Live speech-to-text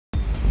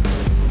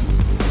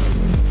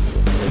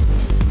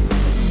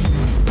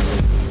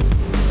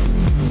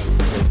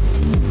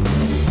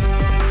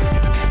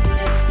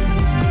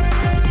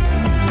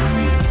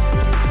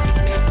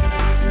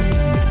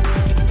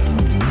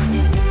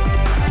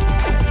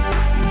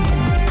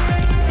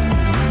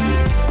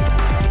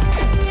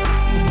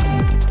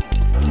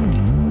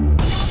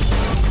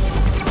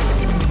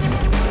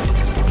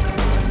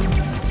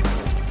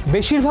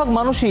বেশিরভাগ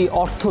মানুষই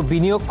অর্থ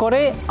বিনিয়োগ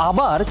করে,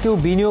 আবার কেউ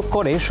বিনিয়োগ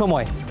করে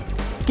সময়।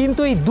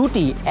 কিন্তু এই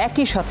দুটি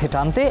একই সাথে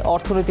টানতে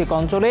অর্থনৈতিক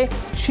অঞ্চলে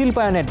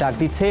শিল্পায়নের ডাক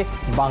দিচ্ছে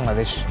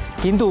বাংলাদেশ।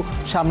 কিন্তু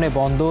সামনে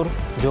বন্দর,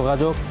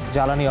 যোগাযোগ,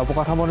 জ্বালানি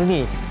অবকাঠামো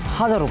নিয়ে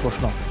হাজারো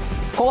প্রশ্ন।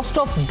 কস্ট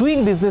অফ ডুইং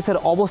বিজনেসের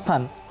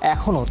অবস্থান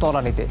এখনও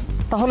তলানিতে।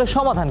 তাহলে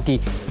সমাধান কি,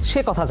 সে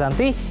কথা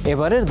জানতেই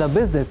এবারের the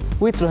business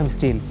with Rahim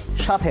still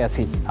সাথে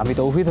আছি আমি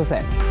তৌহিদ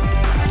হোসেন।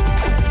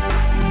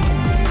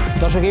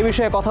 দর্শক, এই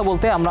বিষয়ে কথা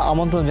বলতে আমরা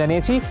আমন্ত্রণ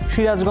জানিয়েছি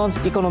সিরাজগঞ্জ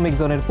ইকোনমিক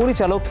জোনের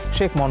পরিচালক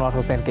শেখ মনোয়ার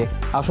হোসেনকে।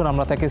 আসুন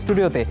আমরা তাকে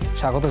স্টুডিওতে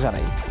স্বাগত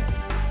জানাই।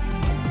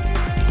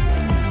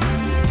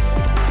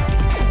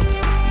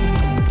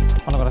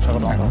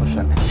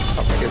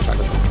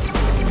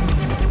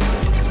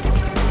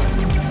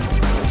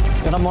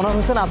 জনাব মনোয়ার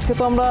হোসেন, আজকে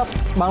তো আমরা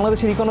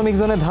বাংলাদেশের ইকোনমিক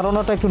জোনের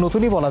ধারণাটা একটু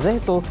নতুনই বলা যায়,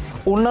 তো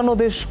অন্যান্য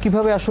দেশ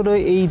কিভাবে আসলে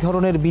এই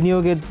ধরনের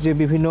বিনিয়োগের যে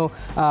বিভিন্ন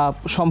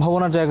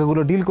সম্ভাবনার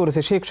জায়গাগুলো ডিল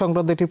করেছে সে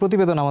সংক্রান্ত একটি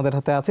প্রতিবেদন আমাদের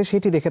হাতে আছে,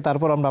 সেটি দেখে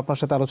তারপর আমরা আপনার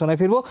সাথে আলোচনায়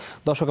ফিরবো।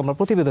 দর্শক, আমরা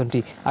প্রতিবেদনটি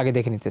আগে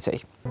দেখে নিতে চাই।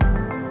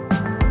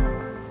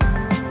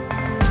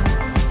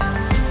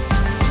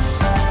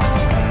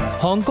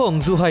 হংকং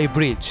জুহাই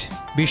ব্রিজ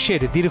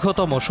বিশ্বের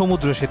দীর্ঘতম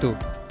সমুদ্র সেতু।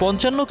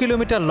 ৫৫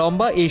 কিলোমিটার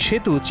লম্বা এই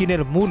সেতু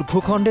চীনের মূল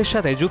ভূখণ্ডের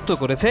সাথে যুক্ত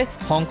করেছে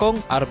হংকং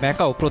আর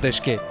ম্যাকাও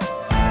প্রদেশকে।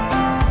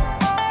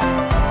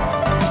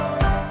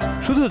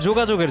 শুধু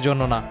যোগাযোগের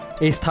জন্য না,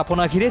 এই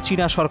স্থাপনা ঘিরে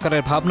চীনা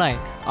সরকারের ভাবনায়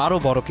আরও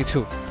বড় কিছু।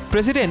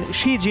 প্রেসিডেন্ট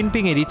শি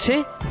জিনপিং এর ইচ্ছে,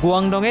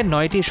 গুয়াংডংয়ের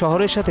 ৯টি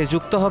শহরের সাথে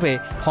যুক্ত হবে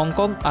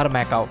হংকং আর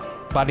ম্যাকাও।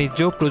 বাণিজ্য,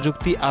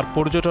 প্রযুক্তি আর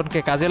পর্যটনকে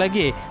কাজে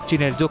লাগিয়ে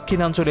চীনের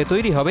দক্ষিণাঞ্চলে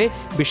তৈরি হবে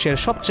বিশ্বের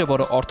সবচেয়ে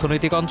বড়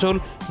অর্থনৈতিক অঞ্চল,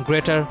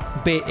 গ্রেটার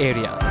বে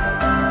এরিয়া।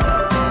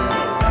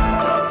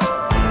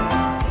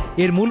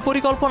 এর মূল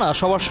পরিকল্পনা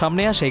সবার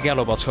সামনে আসে গেল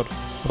বছর।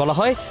 বলা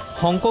হয়,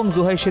 হংকং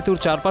জুহাই সেতুর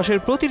চারপাশের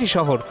প্রতিটি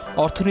শহর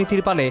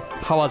অর্থনীতির পালে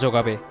হাওয়া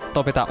যোগাবে,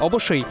 তবে তা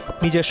অবশ্যই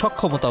নিজের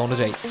সক্ষমতা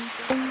অনুযায়ী।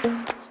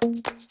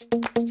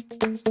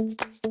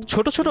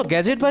 ছোট ছোট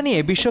গ্যাজেট বানিয়ে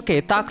বিশ্বকে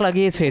তাক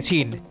লাগিয়েছে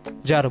চীন,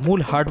 যার মূল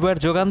হার্ডওয়্যার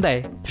যোগান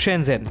দেয়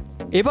শেনজেন।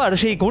 এবার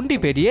সেই গণ্ডি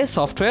পেরিয়ে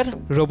সফটওয়্যার,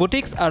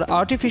 রোবোটিক্স আর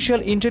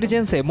আর্টিফিশিয়াল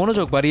ইন্টেলিজেন্সে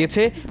মনোযোগ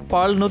বাড়িয়েছে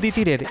পার্ল নদী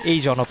তীরের এই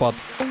জনপদ।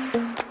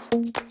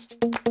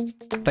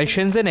 তাই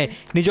শেনজেনে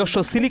নিজস্ব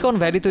সিলিকন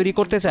ভ্যালি তৈরি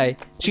করতে চায়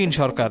চীন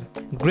সরকার।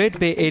 গ্রেট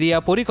বে এরিয়া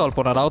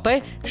পরিকল্পনার আওতায়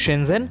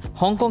শেনজেন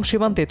হংকং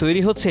সীমান্তে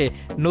তৈরি হচ্ছে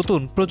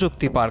নতুন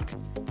প্রযুক্তি পার্ক।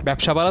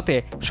 ব্যবসা বাড়াতে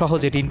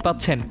সহজে ঋণ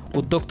পাচ্ছেন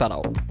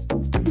উদ্যোক্তারাও।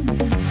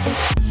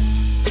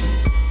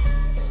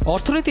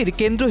 অর্থনীতির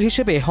কেন্দ্র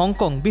হিসেবে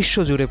হংকং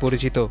বিশ্বজুড়ে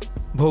পরিচিত।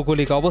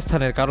 ভৌগোলিক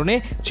অবস্থানের কারণে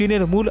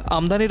চীনের মূল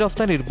আমদানি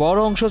রফতানির বড়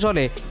অংশ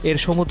চলে এর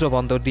সমুদ্র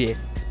বন্দর দিয়ে।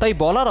 তাই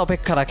বলার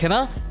অপেক্ষা রাখে না,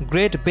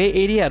 গ্রেট বে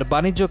এরিয়ার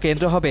বাণিজ্য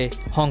কেন্দ্র হবে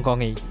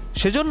হংকংয়েই।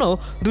 সেজন্য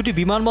দুটি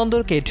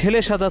বিমানবন্দরকে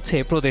ঢেলে সাজাচ্ছে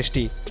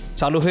প্রদেশটি।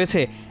 চালু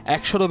হয়েছে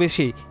 ১০০রও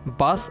বেশি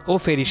বাস ও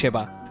ফেরি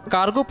সেবা।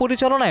 কার্গো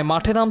পরিচালনায়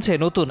মাঠে নামছে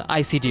নতুন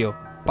আইসিডিও।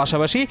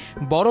 পাশাপাশি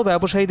বড়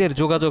ব্যবসায়ীদের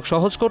যোগাযোগ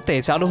সহজ করতে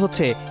চালু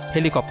হচ্ছে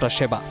হেলিকপ্টার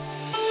সেবা।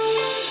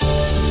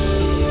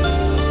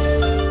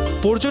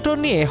 পর্যটন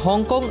নিয়ে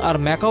হংকং আর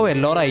ম্যাকাওয়ের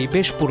লড়াই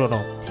বেশ পুরনো।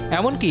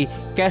 এমনকি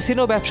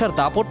ক্যাসিনো ব্যবসার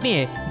দাপট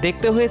নিয়ে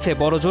দেখতে হয়েছে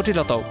বড়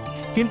জটিলতাও।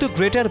 কিন্তু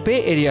গ্রেটার বে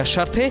এরিয়ার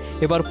স্বার্থে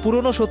এবার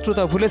পুরনো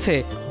শত্রুতা ভুলেছে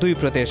দুই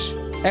প্রদেশ।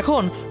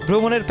 এখন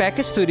ভ্রমণের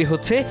প্যাকেজ তৈরি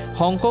হচ্ছে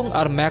হংকং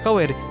আর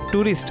ম্যাকাওয়ের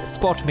ট্যুরিস্ট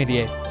স্পট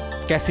মিলিয়ে।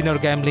 ক্যাসিনোর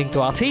গ্যাম্বলিং তো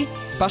আছেই,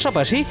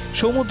 পাশাপাশি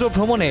সমুদ্র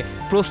ভ্রমণে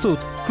প্রস্তুত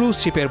ক্রুজ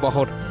শিপের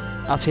বহর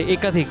আছে,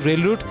 একাধিক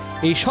রেল রুট।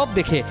 এই সব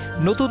দেখে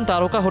নতুন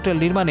তারকা হোটেল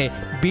নির্মাণে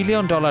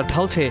বিলিয়ন ডলার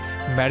ঢালছে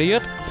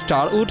ম্যারিয়ট,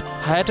 স্টারউড,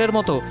 হায়াটের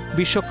মতো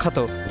বিশ্বখ্যাত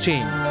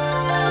চেইন।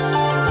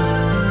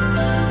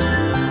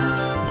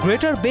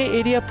 গ্রেটার বে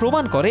এরিয়া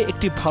প্রমাণ করে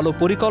একটি ভালো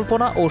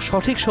পরিকল্পনা ও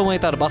সঠিক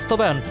সময়ে তার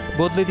বাস্তবায়ন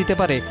বদলে দিতে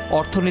পারে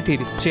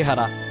অর্থনীতির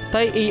চেহারা।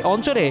 তাই এই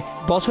অঞ্চলে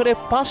বছরে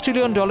 $5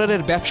 ট্রিলিয়ন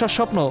ব্যবসার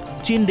স্বপ্ন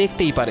চীন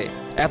দেখতেই পারে।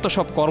 এত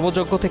সব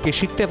কর্মযজ্ঞ থেকে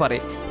শিখতে পারে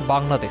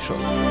বাংলাদেশও।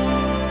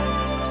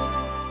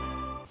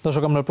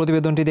 দর্শক, আমরা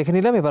প্রতিবেদনটি দেখে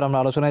নিলাম। এবার আমরা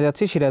আলোচনায়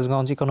যাচ্ছি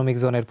সিরাজগঞ্জ ইকোনমিক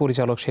জোনের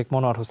পরিচালক শেখ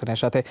মনোয়ার হোসেনের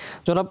সাথে।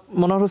 জনাব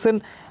মনোয়ার হোসেন,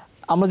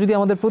 আমরা যদি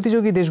আমাদের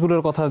প্রতিযোগী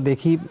দেশগুলোর কথা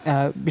দেখি,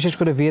 বিশেষ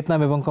করে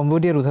ভিয়েতনাম এবং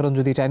কম্বোডিয়ার উদাহরণ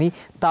যদি টানি,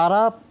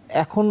 তারা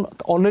এখন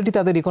অলরেডি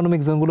তাদের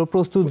ইকোনমিক জোনগুলো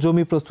প্রস্তুত,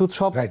 জমি প্রস্তুত,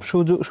 সব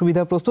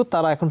সুবিধা প্রস্তুত।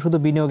 তারা এখন শুধু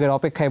বিনিয়োগের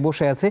অপেক্ষায়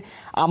বসে আছে।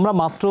 আমরা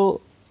মাত্র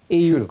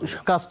এই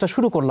কাজটা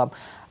শুরু করলাম।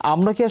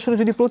 আমরা কি আসলে,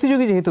 যদি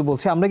প্রতিযোগী যেহেতু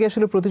বলছি, আমরা কি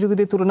আসলে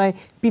প্রতিযোগীদের তুলনায়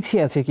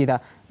পিছিয়ে আছে কিনা?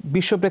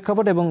 বিশ্ব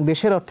প্রেক্ষাপট এবং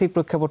দেশের আর্থিক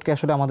প্রেক্ষাপটকে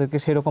আসলে আমাদেরকে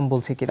সেরকম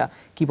বলছে কিনা,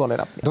 কি বলেন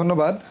আপনি?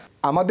 ধন্যবাদ।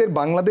 আমাদের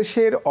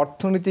বাংলাদেশের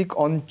অর্থনৈতিক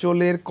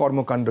অঞ্চলের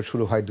কর্মকাণ্ড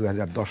শুরু হয়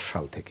 2010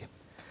 সাল থেকে।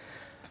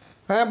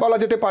 হ্যাঁ, বলা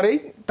যেতে পারেই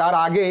তার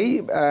আগেই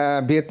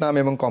ভিয়েতনাম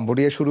এবং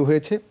কম্বোডিয়া শুরু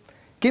হয়েছে।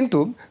 কিন্তু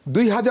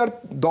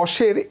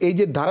 2010-এর এই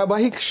যে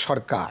ধারাবাহিক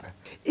সরকার,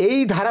 এই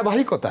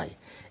ধারাবাহিকতায়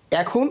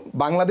এখন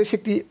বাংলাদেশ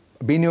একটি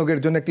বিনিয়োগের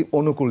জন্য একটি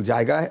অনুকূল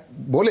জায়গা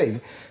বলেই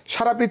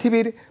সারা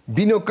পৃথিবীর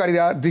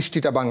বিনিয়োগকারীরা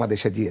দৃষ্টিটা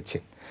বাংলাদেশে দিয়েছে।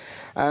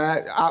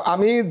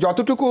 আমি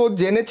যতটুকু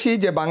জেনেছি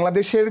যে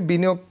বাংলাদেশের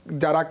বিনিয়োগ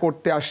যারা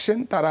করতে আসছেন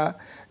তারা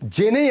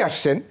জেনেই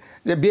আসছেন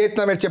যে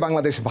ভিয়েতনামের চেয়ে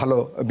বাংলাদেশ ভালো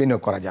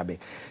বিনিয়োগ করা যাবে।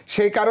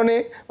 সেই কারণে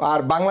আর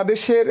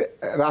বাংলাদেশের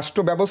রাষ্ট্র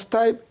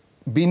ব্যবস্থায়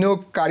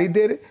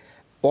বিনিয়োগকারীদের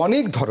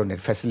অনেক ধরনের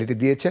ফ্যাসিলিটি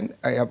দিয়েছেন,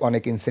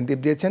 অনেক ইনসেন্টিভ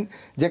দিয়েছেন,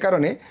 যে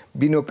কারণে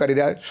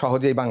বিনিয়োগকারীরা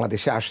সহজেই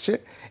বাংলাদেশে আসছে।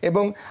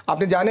 এবং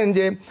আপনি জানেন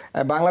যে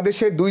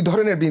বাংলাদেশে দুই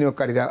ধরনের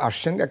বিনিয়োগকারীরা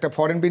আসছেন। একটা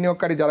ফরেন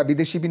বিনিয়োগকারী, যারা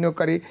বিদেশি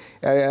বিনিয়োগকারী,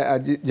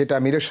 যেটা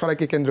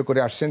মিরসরাইকে কেন্দ্র করে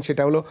আসছেন,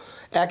 সেটা হলো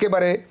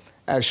একেবারে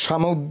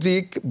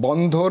সামুদ্রিক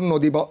বন্দর,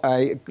 নদী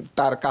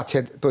তার কাছে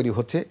তৈরি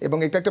হচ্ছে এবং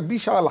এটা একটা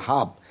বিশাল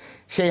হাব।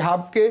 সেই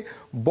হাবকে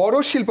বড়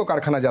শিল্প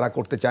কারখানা যারা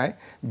করতে চায়,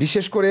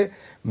 বিশেষ করে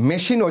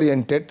মেশিন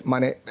ওরিয়েন্টেড,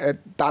 মানে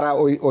তারা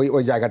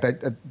ওই জায়গাটায়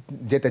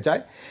যেতে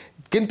চায়,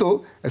 কিন্তু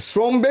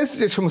শ্রম বেস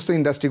যে সমস্ত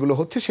ইন্ডাস্ট্রিগুলো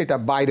হচ্ছে সেটা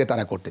বাইরে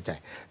তারা করতে চায়।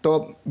 তো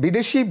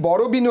বিদেশি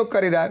বড়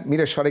বিনিয়োগকারীরা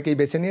মিরসরাইকেই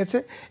বেছে নিয়েছে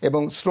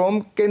এবং শ্রম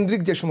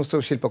কেন্দ্রিক যে সমস্ত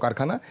শিল্প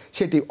কারখানা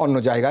সেটি অন্য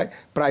জায়গায়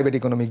প্রাইভেট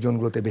ইকোনমিক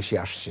জোনগুলোতে বেশি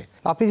আসছে।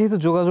 আপনি যেহেতু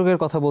যোগাযোগের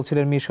কথা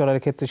বলছিলেন,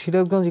 মিরসরাইয়ের ক্ষেত্রে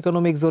সিরাজগঞ্জ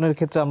ইকোনমিক জোনের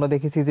ক্ষেত্রে আমরা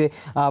দেখেছি যে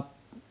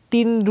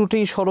 3 রুটি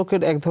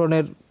সড়কের এক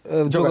ধরনের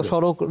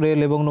সড়ক,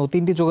 রেল এবং নৌ,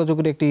 3টি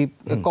যোগাযোগের একটি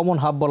কমন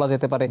হাব বলা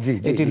যেতে পারে।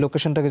 এটির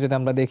লোকেশনটাকে যদি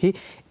আমরা দেখি,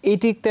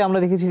 এইটিতে আমরা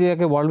দেখেছি যে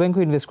ওয়ার্ল্ড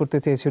ব্যাংকও ইনভেস্ট করতে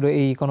চেয়েছিল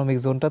এই ইকোনমিক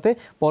জোনটাতে।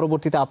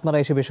 পরবর্তীতে আপনারা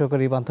এসে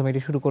বেসরকারি মাধ্যমে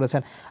এটি শুরু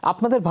করেছেন।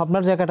 আপনাদের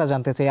ভাবনার জায়গাটা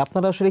জানতে চাই,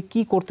 আপনারা আসলে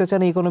কি করতে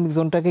চান এই ইকোনমিক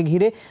জোনটাকে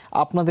ঘিরে?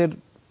 আপনাদের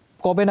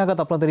কবে নাগাদ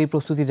আপনাদের এই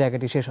প্রস্তুতি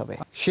জায়গাটি শেষ হবে?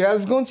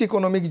 সিরাজগঞ্জ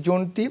ইকোনমিক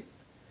জোনটি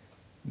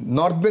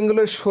নর্থ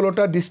বেঙ্গলের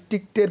 16টা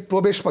ডিস্ট্রিক্টের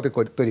প্রবেশ পথে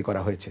তৈরি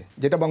করা হয়েছে,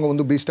 যেটা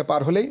বঙ্গবন্ধু ব্রিজটা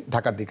পার হলেই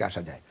ঢাকার দিকে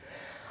আসা যায়।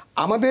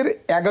 আমাদের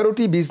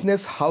 11টি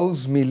বিজনেস হাউস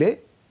মিলে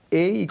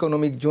এই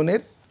ইকোনমিক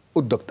জোনের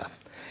উদ্যোক্তা।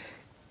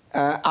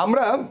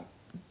 আমরা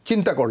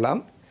চিন্তা করলাম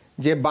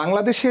যে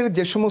বাংলাদেশের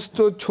যে সমস্ত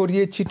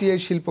ছড়িয়ে ছিটিয়ে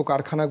শিল্প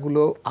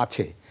কারখানাগুলো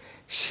আছে,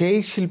 সেই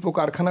শিল্প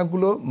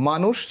কারখানাগুলো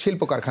মানুষ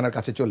শিল্প কারখানার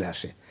কাছে চলে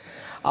আসে।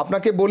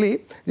 আপনাকে বলি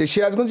যে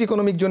সিরাজগঞ্জ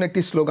ইকোনমিক জোন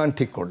একটি স্লোগান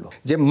ঠিক করলো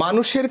যে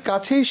মানুষের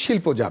কাছেই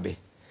শিল্প যাবে,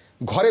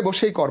 ঘরে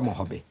বসেই কর্ম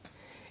হবে।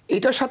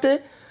 এটার সাথে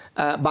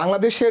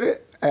বাংলাদেশের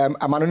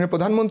মাননীয়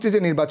প্রধানমন্ত্রী যে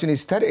নির্বাচনী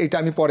ইস্তাহার, এটা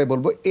আমি পরে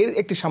বলবো, এর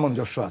একটি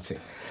সামঞ্জস্য আছে।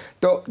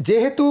 তো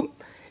যেহেতু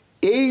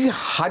এই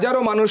হাজারো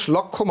মানুষ,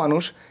 লক্ষ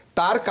মানুষ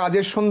তার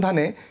কাজের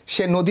সন্ধানে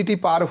সে নদীটি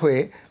পার হয়ে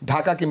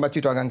ঢাকা কিংবা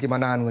চিটাগাং কিংবা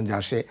নারায়ণগঞ্জে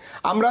আসে,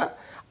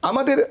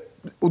 আমাদের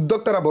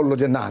উদ্যোক্তারা বললো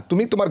যে না,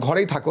 তুমি তোমার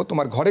ঘরেই থাকো,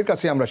 তোমার ঘরের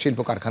কাছে আমরা শিল্প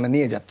কারখানা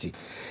নিয়ে যাচ্ছি।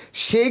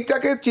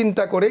 সেইটাকে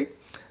চিন্তা করেই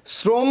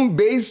শ্রম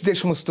বেস যে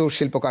সমস্ত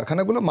শিল্প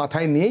কারখানাগুলো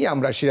মাথায় নিয়েই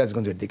আমরা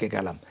সিরাজগঞ্জের দিকে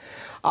গেলাম।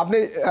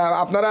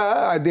 আপনারা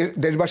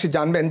দেশবাসী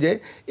জানবেন যে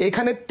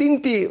এখানে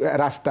 3টি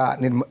রাস্তা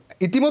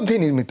ইতিমধ্যেই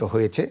নির্মিত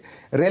হয়েছে,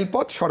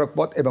 রেলপথ,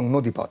 সড়কপথ এবং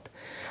নদীপথ।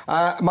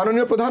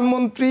 মাননীয়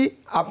প্রধানমন্ত্রী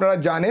আপনারা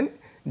জানেন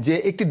যে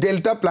একটি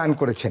ডেল্টা প্ল্যান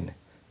করেছেন,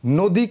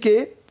 নদীকে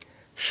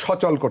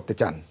সচল করতে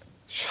চান,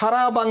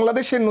 সারা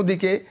বাংলাদেশের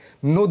নদীকে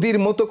নদীর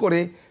মতো করে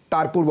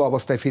তার পূর্ব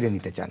অবস্থায় ফিরে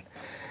নিতে চান।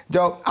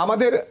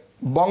 আমাদের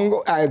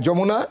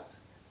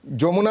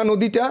যমুনা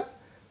নদীটা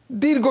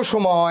দীর্ঘ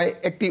সময়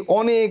একটি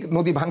অনেক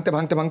নদী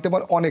ভাঙতে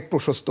অনেক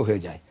প্রশস্ত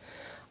হয়ে যায়।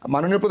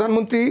 মাননীয়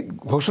প্রধানমন্ত্রী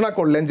ঘোষণা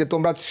করলেন যে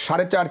তোমরা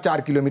 4.5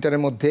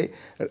 কিলোমিটারের মধ্যে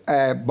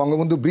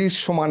বঙ্গবন্ধু ব্রিজ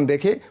সমান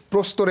রেখে,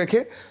 প্রস্থ রেখে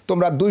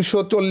তোমরা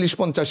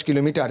 240-50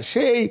 কিলোমিটার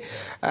সেই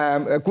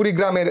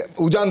কুড়িগ্রামের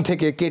উজান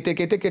থেকে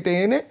কেটে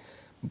এনে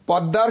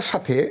পদ্মার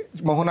সাথে,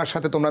 মোহনার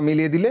সাথে তোমরা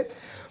মিলিয়ে দিলে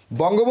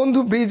বঙ্গবন্ধু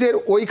ব্রিজের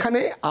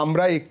ওইখানে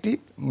আমরা একটি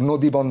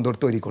নদী বন্দর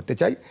তৈরি করতে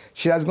চাই।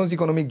 সিরাজগঞ্জ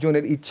ইকোনমিক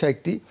জোনের ইচ্ছা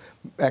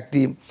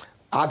একটি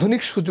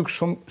আধুনিক সুযোগ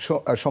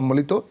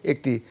সম্বলিত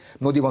একটি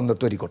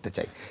নদীবন্দর তৈরি করতে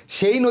চাই।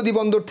 সেই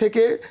নদীবন্দর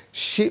থেকে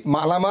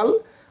মালামাল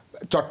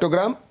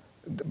চট্টগ্রাম,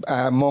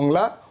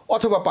 মংলা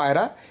অথবা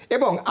পায়রা,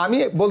 এবং আমি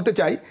বলতে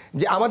চাই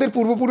যে আমাদের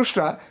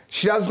পূর্বপুরুষরা,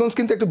 সিরাজগঞ্জ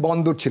কিন্তু একটি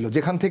বন্দর ছিল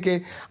যেখান থেকে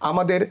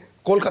আমাদের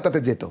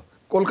কলকাতাতে যেত,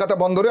 কলকাতা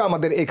বন্দরে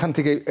আমাদের এখান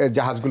থেকে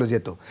জাহাজগুলো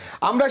যেত।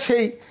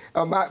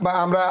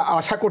 আমরা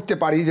আশা করতে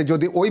পারি যে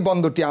যদি ওই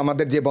বন্দরটি,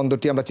 আমাদের যে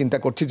বন্দরটি আমরা চিন্তা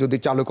করছি, যদি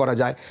চালু করা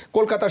যায়,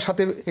 কলকাতার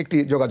সাথে একটি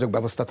যোগাযোগ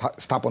ব্যবস্থা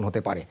স্থাপন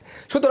হতে পারে।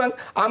 সুতরাং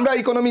আমরা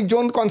ইকোনমিক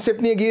জোন কনসেপ্ট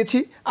নিয়ে গিয়েছি,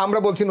 আমরা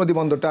বলছি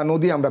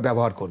নদী আমরা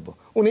ব্যবহার করব।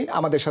 উনি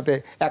আমাদের সাথে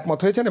একমত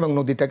হয়েছেন এবং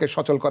নদীটাকে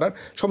সচল করার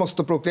সমস্ত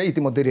প্রক্রিয়া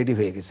ইতিমধ্যে রেডি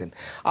হয়ে গেছেন।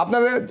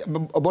 আপনাদের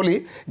বলি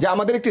যে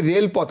আমাদের একটি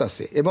রেলপথ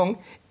আছে এবং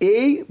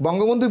এই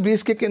বঙ্গবন্ধু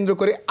ব্রিজকে কেন্দ্র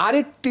করে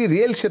আরেকটি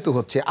রেল সেতু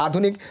হচ্ছে, আধুনিক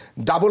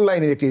ডাবল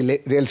লাইনের একটি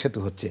রেল সেতু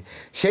হচ্ছে।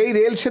 সেই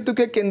রেল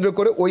সেতুকে কেন্দ্র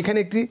করে ওইখানে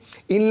একটি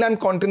ইনল্যান্ড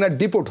কন্টেনার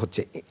ডিপোর্ট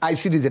হচ্ছে,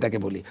 আইসিডি যেটাকে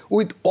বলি,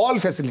 উইথ অল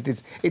ফ্যাসিলিটিস।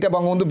 এটা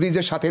বঙ্গবন্ধু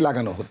ব্রিজের সাথে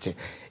লাগানো হচ্ছে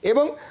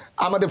এবং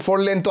আমাদের 4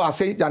 লেন তো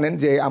আছেই, জানেন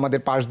যে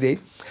আমাদের পাশ দিয়েই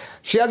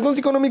সিরাজগঞ্জ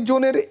ইকোনমিক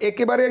জোনের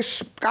একেবারে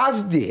কাজ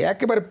দিয়ে,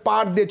 একেবারে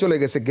পার দিয়ে চলে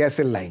গেছে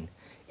গ্যাসের লাইন।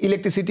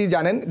 ইলেকট্রিসিটি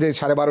জানেন যে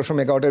 1250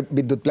 মেগাওয়াটের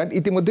বিদ্যুৎ প্ল্যান্ট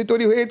ইতিমধ্যেই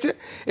তৈরি হয়েছে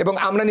এবং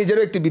আমরা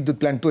নিজেরও একটি বিদ্যুৎ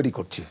প্ল্যান্ট তৈরি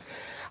করছি।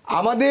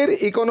 আমাদের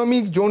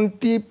ইকোনমিক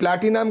জোনটি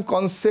প্ল্যাটিনাম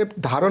কনসেপ্ট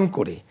ধারণ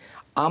করে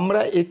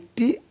আমরা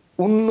একটি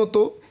উন্নত,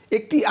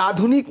 একটি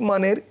আধুনিক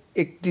মানের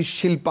একটি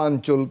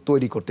শিল্পাঞ্চল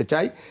তৈরি করতে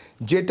চাই,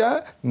 যেটা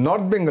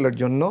নর্থ বেঙ্গলের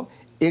জন্য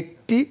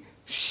একটি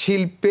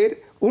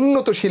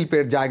উন্নত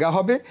শিল্পের জায়গা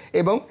হবে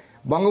এবং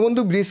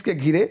বঙ্গবন্ধু ব্রিজকে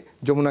ঘিরে,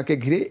 যমুনাকে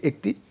ঘিরে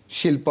একটি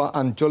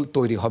শিল্পাঞ্চল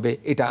তৈরি হবে,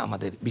 এটা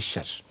আমাদের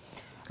বিশ্বাস।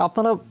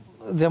 আপনারা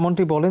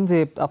যেমনটি বলেন যে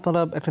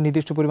আপনারা একটা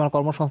নির্দিষ্ট পরিমাণ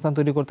কর্মসংস্থান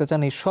তৈরি করতে চান,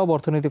 এই সব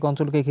অর্থনৈতিক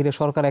অঞ্চলকে ঘিরে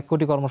সরকার 1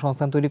 কোটি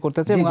কর্মসংস্থান তৈরি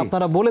করতে চায়, এবং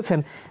আপনারা বলেছেন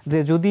যে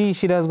যদি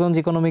সিরাজগঞ্জ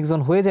ইকোনমিক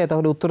জোন হয়ে যায়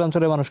তাহলে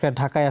উত্তরাঞ্চলের মানুষকে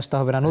ঢাকায় আসতে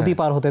হবে না, নদী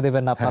পার হতে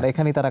দেবেন না আপনারা,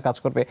 এখানেই তারা কাজ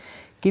করবে।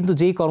 কিন্তু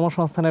যেই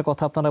কর্মসংস্থানের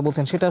কথা আপনারা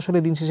বলছেন সেটা আসলে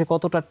দিন শেষে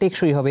কতটা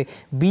টেকসই হবে?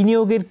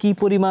 বিনিয়োগের কি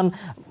পরিমাণ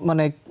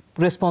মানে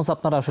রেসপন্স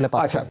আপনারা আসলে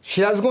পাচ্ছেন? আচ্ছা,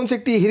 সিরাজগঞ্জ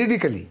একটি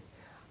হেরিডিক্যালি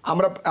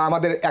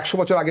আমাদের 100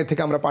 বছর আগে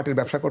থেকে আমরা পাটের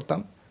ব্যবসা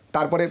করতাম।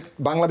 তারপরে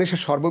বাংলাদেশের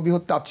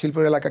সর্ববৃহৎ তাঁত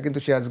শিল্পের এলাকা কিন্তু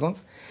সিরাজগঞ্জ,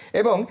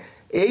 এবং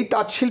এই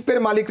তাঁত শিল্পের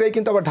মালিকরাই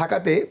কিন্তু আবার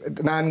ঢাকাতে,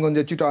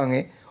 নারায়ণগঞ্জে,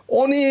 চিটাগাংয়ে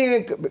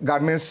অনেক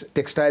গার্মেন্টস,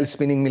 টেক্সটাইল,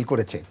 স্পিনিং মিল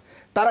করেছে।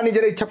 তারা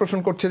নিজেরা ইচ্ছা পোষণ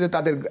করছে যে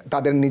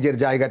তাদের নিজের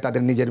জায়গায়,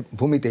 তাদের নিজের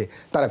ভূমিতে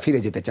তারা ফিরে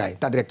যেতে চায়,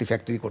 তাদের একটি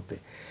ফ্যাক্টরি করতে।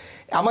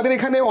 আমাদের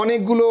এখানে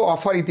অনেকগুলো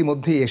অফার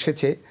ইতিমধ্যেই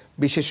এসেছে,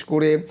 বিশেষ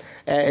করে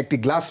একটি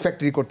গ্লাস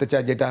ফ্যাক্টরি করতে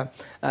চায়, যেটা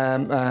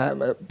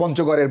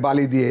পঞ্চগড়ের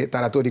বালি দিয়ে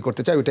তারা তৈরি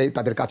করতে চায়, ওইটাই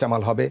তাদের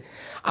কাঁচামাল হবে।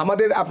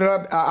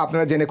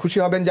 আপনারা জেনে খুশি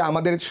হবেন যে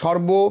আমাদের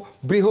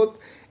সর্ববৃহৎ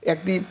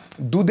একটি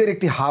দুধের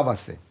একটি হাব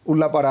আছে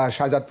উল্লাপাড়া,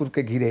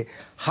 শাহজাদপুরকে ঘিরে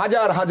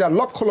হাজার হাজার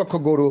লক্ষ লক্ষ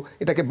গরু,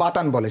 এটাকে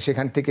বাতান বলে,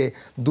 সেখান থেকে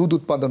দুধ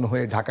উৎপাদন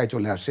হয়ে ঢাকায়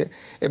চলে আসে।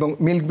 এবং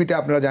মিল্ক বিটা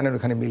আপনারা জানেন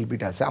ওখানে মিল্ক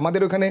বিটা আছে।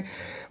 আমাদের ওখানে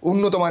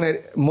উন্নত মানের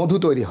মধু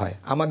তৈরি হয়,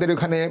 আমাদের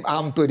ওখানে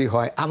আম তৈরি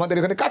হয়, আমাদের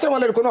ওখানে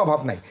কাঁচামালের কোনো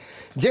অভাব নাই।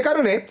 যে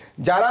কারণে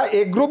যারা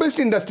এগ্রো বেসড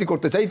ইন্ডাস্ট্রি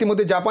করতে চায়,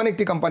 ইতিমধ্যে জাপান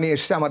একটি কোম্পানি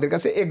এসছে আমাদের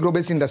কাছে এগ্রো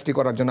বেসড ইন্ডাস্ট্রি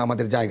করার জন্য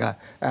আমাদের জায়গা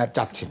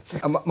চাচ্ছে।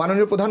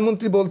 মাননীয়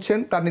প্রধানমন্ত্রী বলছেন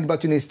তার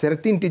নির্বাচনী ইশতেহারে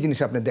 3টি জিনিস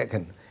আপনি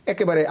দেখেন,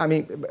 একেবারে আমি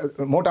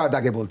মোটা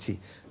দাগে বলছি: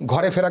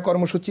 ঘরে ফেরা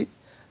কর্মসূচি,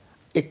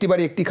 একটি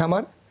বাড়ি একটি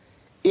খামার।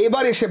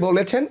 এবার এসে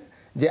বলেছেন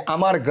যে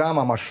আমার গ্রাম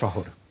আমার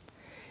শহর।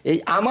 এই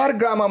আমার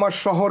গ্রাম আমার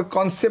শহর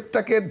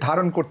কনসেপ্টটাকে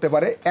ধারণ করতে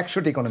পারে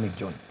 100টি ইকোনমিক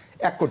জোন,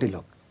 1 কোটি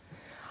লোক।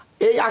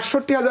 এই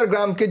 68,000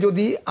 গ্রামকে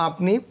যদি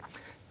আপনি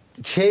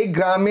সেই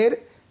গ্রামের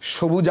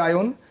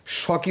সবুজায়ন,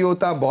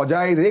 স্বকীয়তা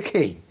বজায়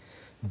রেখেই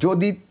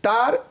যদি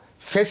তার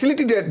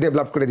ফ্যাসিলিটি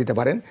ডেভেলপ করে দিতে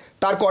পারেন,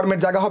 তার কর্মের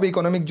জায়গা হবে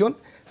ইকোনমিক জোন।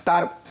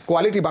 তার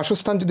কোয়ালিটি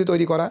বাসস্থান যদি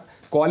তৈরি করা,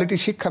 কোয়ালিটি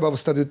শিক্ষা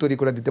ব্যবস্থা যদি তৈরি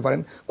করে দিতে পারেন,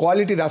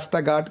 কোয়ালিটি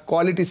রাস্তাঘাট,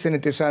 কোয়ালিটি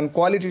স্যানিটেশন,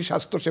 কোয়ালিটি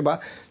স্বাস্থ্যসেবা,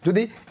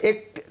 যদি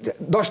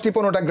 10টি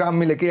 15টা গ্রাম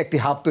মিলে কি একটি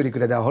হাব তৈরি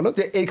করে দেওয়া হলো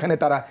যে এইখানে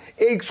তারা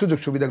এই সুযোগ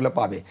সুবিধাগুলো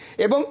পাবে,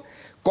 এবং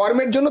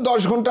কর্মের জন্য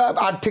 10 ঘন্টা,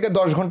 8 থেকে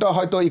 10 ঘন্টা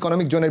হয়তো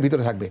ইকোনমিক জোনের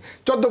ভিতরে থাকবে,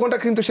 14 ঘন্টা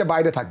কিন্তু সে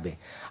বাইরে থাকবে।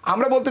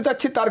 আমরা বলতে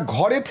চাচ্ছি তার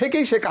ঘরে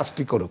থেকেই সে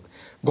কাজটি করুক।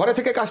 ঘরে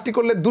থেকে কাজটি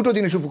করলে দুটো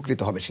জিনিস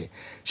উপকৃত হবে।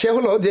 সে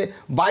হলো যে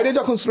বাইরে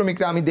যখন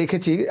শ্রমিকরা, আমি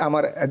দেখেছি,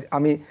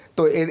 আমি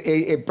তো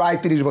এই প্রায়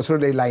 30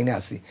 বছরের এই লাইনে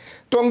আছি,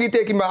 টঙ্গীতে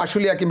কিংবা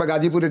আশুলিয়া কিংবা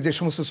গাজীপুরের যে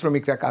সমস্ত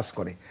শ্রমিকরা কাজ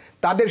করে,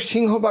 তাদের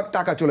সিংহভাগ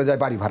টাকা চলে যায়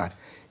বাড়ি ভাড়ার।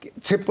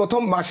 সে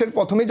মাসের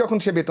প্রথমেই যখন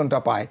সে বেতনটা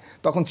পায়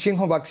তখন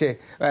সিংহভাগ সে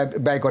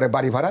ব্যয় করে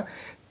বাড়ি ভাড়া।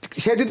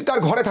 সে যদি তার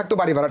ঘরে থাকতো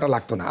বাড়ি ভাড়াটা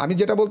লাগতো না। আমি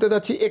যেটা বলতে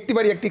চাচ্ছি, একটি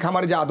বাড়ি একটি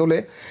খামারে যে আদলে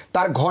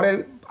তার ঘরের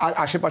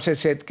আশেপাশে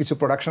সে কিছু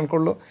প্রোডাকশন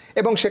করলো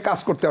এবং সে কাজ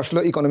করতে আসলো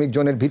ইকোনমিক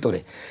জোনের ভিতরে,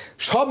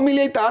 সব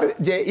মিলিয়েই তার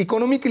যে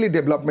ইকোনমিক্যালি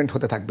ডেভেলপমেন্ট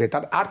হতে থাকবে,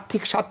 তার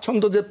আর্থিক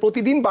স্বাচ্ছন্দ্য যে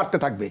প্রতিদিন বাড়তে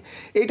থাকবে,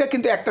 এইটা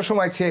কিন্তু একটা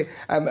সময় সে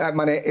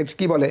মানে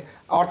কি বলে,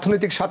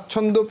 অর্থনৈতিক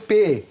স্বাচ্ছন্দ্য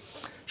পেয়ে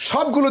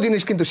সবগুলো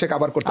জিনিস কিন্তু সে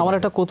কভার করতে। আমার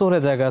একটা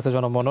কৌতূহলের জায়গা আছে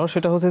জনমনোহর,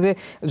 সেটা হচ্ছে যে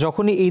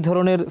যখনই এই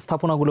ধরনের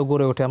স্থাপনাগুলো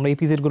গড়ে ওঠে, আমরা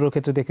ইপিজেডগুলোর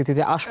ক্ষেত্রে দেখেছি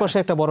যে আশপাশে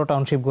একটা বড়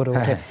টাউনশিপ গড়ে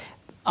ওঠে,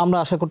 আমরা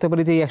আশা করতে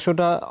পারি যে এই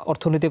 100টা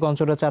অর্থনৈতিক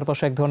অঞ্চলের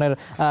চারপাশে এক ধরনের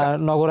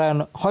নগরায়ন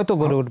হয়তো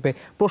গড়ে উঠবে।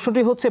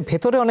 প্রশ্নটি হচ্ছে,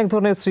 ভেতরে অনেক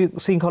ধরনের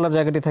শৃঙ্খলার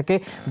জায়গাটি থাকে,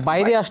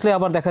 বাইরে আসলে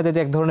আবার দেখা যায়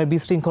যে এক ধরনের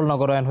বিশৃঙ্খল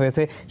নগরায়ন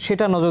হয়েছে,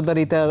 সেটা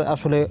নজরদারিতে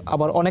আসলে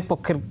আবার অনেক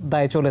পক্ষের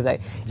দায়ে চলে যায়।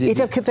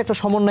 এটার ক্ষেত্রে একটা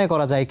সমন্বয়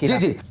করা যায় কি?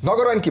 জি,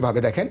 নগরায়ন কিভাবে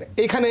দেখেন,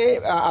 এখানে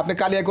আপনি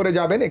কালিয়া করে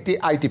যাবেন, একটি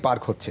আইটি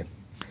পার্ক হচ্ছে,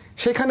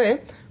 সেখানে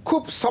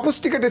খুব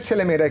সফিস্টিকেটেড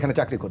ছেলেমেয়েরা এখানে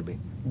চাকরি করবে,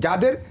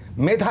 যাদের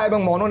মেধা এবং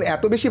মনন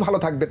এত বেশি ভালো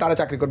থাকবে তারা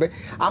চাকরি করবে।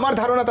 আমার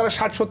ধারণা তারা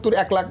 60-70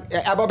 1 লাখ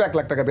অ্যাবভ 1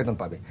 লাখ টাকা বেতন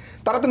পাবে।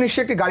 তারা তো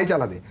নিশ্চয়ই একটি গাড়ি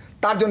চালাবে,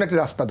 তার জন্য একটি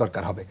রাস্তা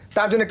দরকার হবে,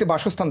 তার জন্য একটি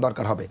বাসস্থান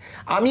দরকার হবে।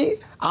 আমি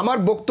আমার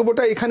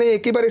বক্তব্যটা এখানে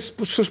একেবারে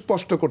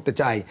সুস্পষ্ট করতে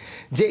চাই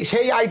যে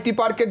সেই আইটি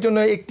পার্কের জন্য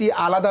একটি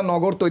আলাদা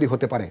নগর তৈরি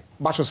হতে পারে,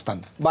 বাসস্থান,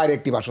 বাইরে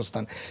একটি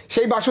বাসস্থান।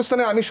 সেই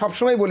বাসস্থানে আমি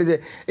সবসময় বলি যে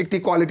একটি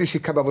কোয়ালিটি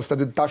শিক্ষা ব্যবস্থা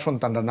যদি তার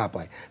সন্তানরা না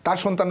পায়, তার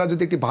সন্তানরা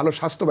যদি একটি ভালো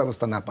স্বাস্থ্য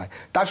ব্যবস্থা না পায়,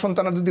 তার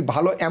সন্তানরা যদি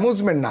ভালো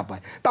অ্যামুজমেন্ট না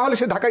পায়, তাহলে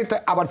সে ঢাকায়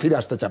আবার ফিরে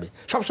আসতে চাবে,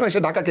 সবসময় সে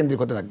ঢাকা কেন্দ্রিক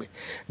হতে থাকবে।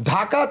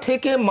 ঢাকা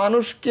থেকে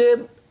মানুষকে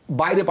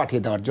বাইরে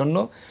পাঠিয়ে দেওয়ার জন্য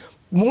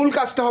মূল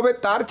কাজটা হবে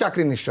তার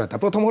চাকরির নিশ্চয়তা।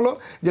 প্রথম হলো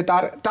যে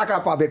তার টাকা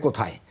পাবে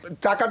কোথায়,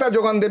 টাকাটা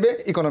যোগান দেবে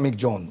ইকোনমিক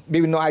জোন,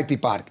 বিভিন্ন আইটি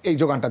পার্ক, এই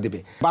যোগানটা দেবে।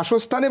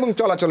 বাসস্থান এবং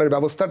চলাচলের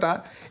ব্যবস্থাটা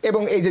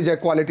এবং এই যে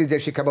কোয়ালিটি যে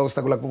শিক্ষা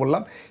ব্যবস্থাগুলো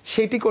বললাম,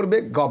 সেটি করবে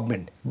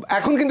গভর্নমেন্ট।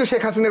 এখন কিন্তু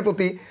শেখ হাসিনার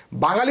প্রতি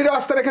বাঙালিরা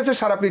আস্থা রেখেছে,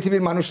 সারা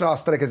পৃথিবীর মানুষরা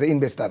আস্থা রেখেছে,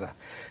 ইনভেস্টাররা।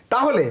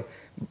 তাহলে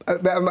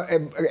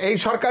এই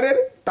সরকারের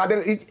তাদের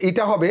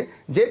এটা হবে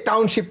যে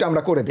টাউনশিপটা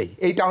আমরা করে দেই,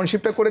 এই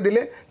টাউনশিপটা করে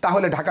দিলে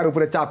তাহলে ঢাকার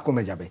উপরে চাপ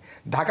কমে যাবে।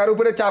 ঢাকার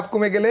উপরে চাপ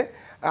কমে গেলে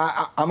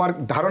আমার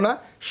ধারণা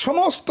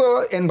সমস্ত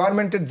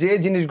এনভায়রনমেন্টের যে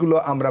জিনিসগুলো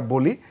আমরা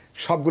বলি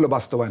সবগুলো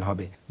বাস্তবায়ন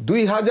হবে।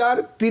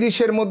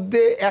 2030-এর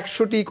মধ্যে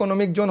 100টি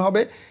ইকোনমিক জোন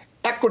হবে,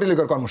 1 কোটি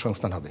লোকের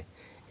কর্মসংস্থান হবে।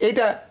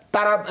 এইটা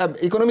তারা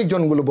ইকোনমিক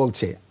জোনগুলো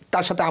বলছে,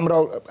 তার সাথে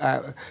আমরাও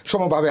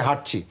সমভাবে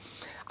হাঁটছি।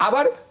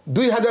 আবার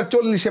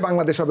 2040-এ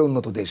বাংলাদেশ হবে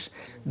উন্নত দেশ।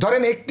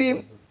 ধরেন একটি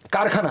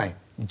কারখানায়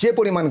যে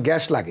পরিমাণ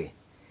গ্যাস লাগে,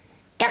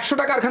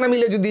 100টা কারখানা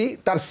মিলে যদি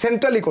তার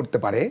সেন্ট্রালি করতে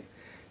পারে,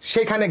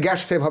 সেখানে গ্যাস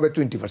সেভ হবে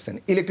 20%,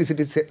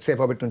 ইলেকট্রিসিটি সেভ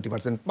হবে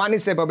 20%, পানি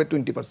সেভ হবে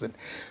 20%।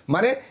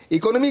 মানে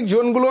ইকোনমিক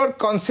জোনগুলোর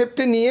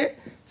কনসেপ্টে নিয়ে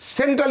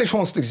সেন্ট্রালি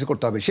সমস্ত কিছু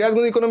করতে হবে।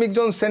 Sirajganj economic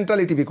zone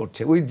centrally TV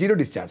করছে উইথ জিরো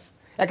ডিসচার্জ,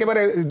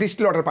 একেবারে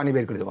ডিস্টিল ওয়াটার পানি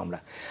বের করে দেবো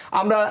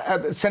আমরা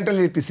সেন্ট্রাল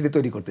ইলেকট্রিসিটি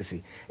তৈরি করতেছি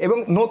এবং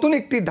নতুন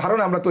একটি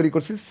ধারণা আমরা তৈরি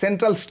করছি,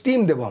 সেন্ট্রাল স্টিম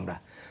দেবো আমরা,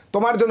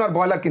 তোমার জন্য আর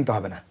বয়লার কিনতে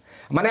হবে না।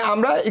 মানে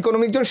আমরা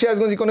ইকোনমিক জোন,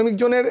 সিরাজগঞ্জ ইকোনমিক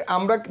জোনের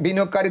আমরা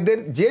বিনিয়োগকারীদের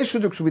যে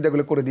সুযোগ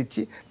সুবিধাগুলো করে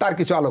দিচ্ছি তার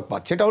কিছু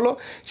আলোকপাত। সেটা হলো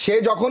সে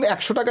যখন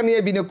 100 টাকা নিয়ে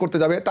বিনিয়োগ করতে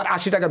যাবে, তার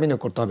 80 টাকা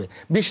বিনিয়োগ করতে হবে,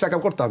 20 টাকা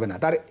করতে হবে না,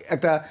 তার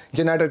একটা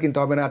জেনারেটর কিনতে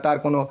হবে না, তার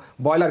কোনো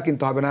বয়লার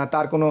কিনতে হবে না,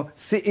 তার কোনো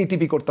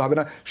সিইটিপি করতে হবে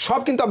না, সব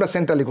কিন্তু আমরা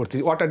সেন্ট্রালি করছি।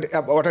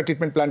 ওয়াটার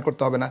ট্রিটমেন্ট প্ল্যান্ট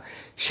করতে হবে না।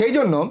 সেই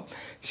জন্য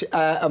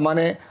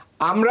মানে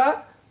আমরা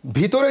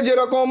ভিতরে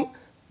যেরকম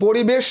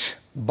পরিবেশ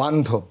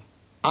বান্ধব,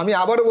 আমি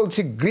আবারও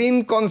বলছি গ্রিন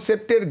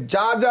কনসেপ্টের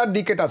যা যা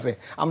ডিকেট আছে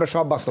আমরা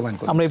সব বাস্তবায়ন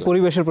করি। আমরা এই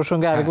পরিবেশের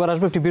প্রসঙ্গে আরেকবার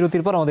আসবো একটি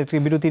বিরতির পর। আমাদের একটি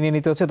বিরতি নিয়ে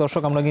নিতে হচ্ছে।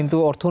 দর্শক, আমরা কিন্তু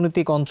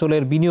অর্থনৈতিক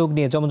অঞ্চলের বিনিয়োগ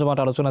নিয়ে জমজমাট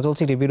আলোচনা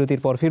চলছে। এটি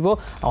বিরতির পর ফিরবো,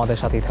 আমাদের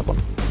সাথেই থাকুন।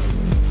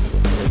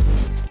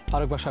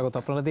 আরেকবার স্বাগত।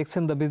 আপনারা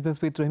দেখছেন the business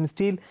with Rahim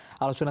still.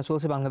 আলোচনা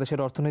চলছে বাংলাদেশের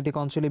অর্থনৈতিক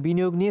অঞ্চলে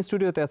বিনিয়োগ নিয়ে।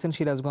 স্টুডিওতে আছেন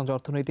সিরাজগঞ্জ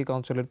অর্থনৈতিক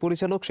অঞ্চলের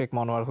পরিচালক শেখ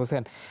মনোয়ার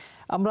হোসেন।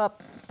 আমরা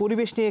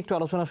পরিবেশ নিয়ে একটু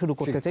আলোচনা শুরু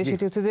করতে চাই।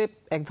 সেটি হচ্ছে যে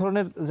এক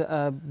ধরনের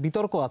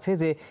বিতর্ক আছে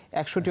যে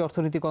 100টি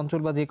অর্থনৈতিক অঞ্চল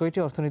বা যে কয়টি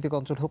অর্থনৈতিক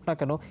অঞ্চল হোক না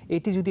কেন,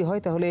 এটি যদি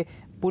হয় তাহলে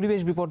পরিবেশ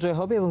বিপর্যয়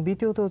হবে, এবং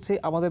দ্বিতীয়ত হচ্ছে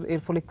আমাদের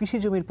এর ফলে কৃষি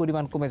জমির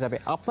পরিমাণ কমে যাবে।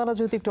 আপনারা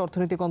যেহেতু একটি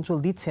অর্থনৈতিক অঞ্চল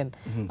দিচ্ছেন,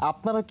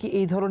 আপনারা কি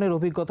এই ধরনের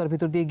অভিজ্ঞতার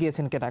ভিতর দিয়ে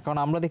গিয়েছেন কিনা? কারণ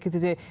আমরা দেখেছি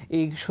যে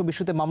এই সব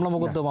ইস্যুতে মামলা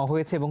মোকদ্দমা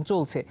হয়েছে এবং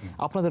চলছে।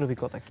 আপনাদের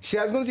অভিজ্ঞতা কি?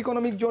 সিরাজগঞ্জ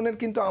ইকোনমিক জোনের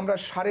কিন্তু আমরা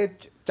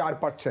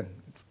 4.5%,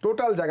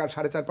 টোটাল জায়গার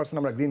 4.5%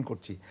 আমরা গ্রিন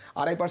করছি,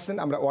 2.5%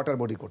 আমরা ওয়াটার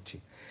বডি করছি,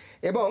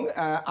 এবং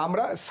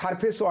আমরা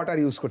সারফেস ওয়াটার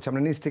ইউজ করছি,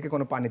 আমরা নিচ থেকে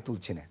কোনো পানি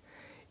তুলছি না।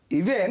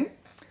 ইভেন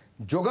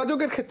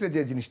যোগাযোগের ক্ষেত্রে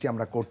যে জিনিসটি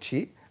আমরা করছি,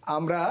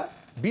 আমরা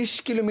 20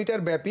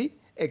 কিলোমিটার ব্যাপী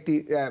একটি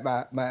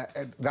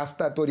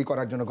রাস্তা তৈরি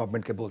করার জন্য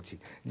গভর্নমেন্টকে বলছি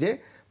যে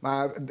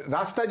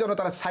রাস্তায় যেন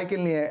তারা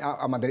সাইকেল নিয়ে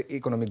আমাদের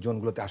ইকোনমিক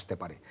জোনগুলোতে আসতে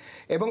পারে,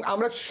 এবং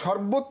আমরা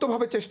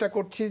সর্বোত্তভাবে চেষ্টা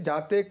করছি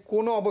যাতে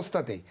কোনো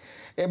অবস্থাতেই,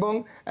 এবং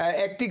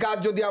একটি গাছ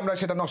যদি আমরা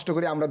সেটা নষ্ট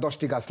করি, আমরা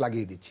 10টি গাছ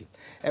লাগিয়ে দিচ্ছি।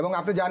 এবং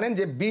আপনি জানেন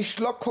যে 20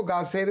 লক্ষ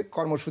গাছের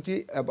কর্মসূচি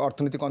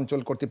অর্থনৈতিক অঞ্চল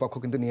কর্তৃপক্ষ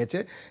কিন্তু নিয়েছে,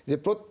 যে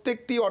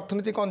প্রত্যেকটি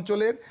অর্থনৈতিক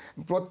অঞ্চলের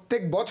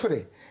প্রত্যেক বছরে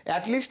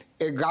অ্যাটলিস্ট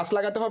গাছ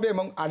লাগাতে হবে,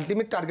 এবং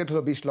আলটিমেট টার্গেট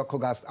হলো 20 লক্ষ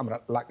গাছ আমরা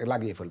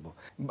লাগিয়ে ফেলবো।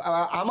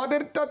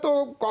 আমাদেরটা তো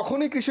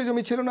কখনোই কৃষি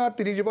জমি ছিল না।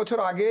 30 বছর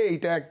আগে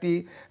এইটা একটি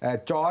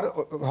চর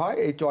হয়,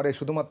 এই চরে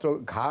শুধুমাত্র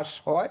ঘাস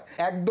হয়।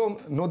 একদম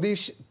নদী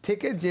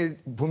থেকে যে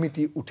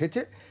ভূমিটি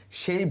উঠেছে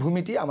সেই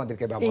ভূমিটি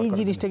আমাদেরকে ব্যবহার করা। এই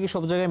জিনিসটা কি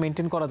সব জায়গায়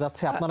মেইনটেইন করা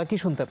যাচ্ছে? আপনারা কি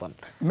শুনতে পান?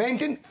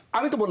 মেইনটেইন,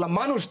 আমি তো বললাম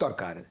মানুষ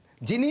দরকার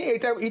যিনি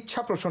এটা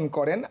ইচ্ছা পোষণ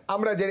করেন।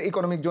 আমরা যে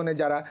ইকোনমিক জোনে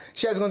যারা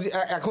সিরাজগঞ্জ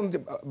এখন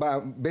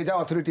বেজা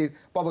অথরিটির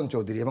পবন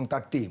চৌধুরী এবং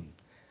তার টিম,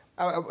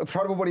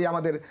 সর্বোপরি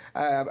আমাদের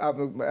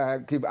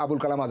কি আবুল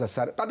কালাম আজাদ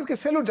স্যার, তাদেরকে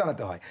স্যালুট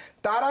জানাতে হয়।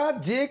 তারা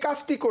যে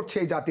কাজটি করছে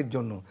এই জাতির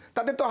জন্য,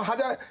 তাদের তো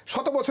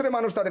শত বছরের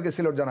মানুষ তাদেরকে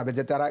স্যালুট জানাবে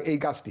যে তারা এই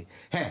কাজটি।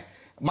 হ্যাঁ,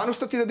 মানুষ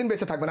তো চিরদিন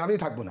বেঁচে থাকবে না, আমিও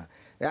থাকবো না।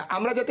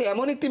 আমরা যাতে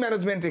এমন একটি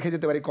ম্যানেজমেন্ট রেখে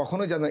যেতে পারি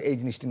কখনোই যেন এই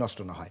জিনিসটি নষ্ট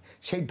না হয়,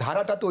 সেই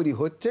ধারাটা তৈরি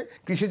হচ্ছে।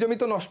 কৃষি জমি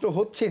তো নষ্ট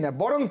হচ্ছেই না,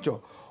 বরঞ্চ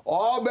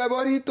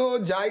অব্যবহৃত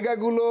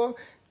জায়গাগুলো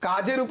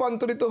কাজে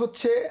রূপান্তরিত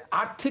হচ্ছে,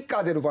 আর্থিক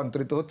কাজে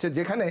রূপান্তরিত হচ্ছে,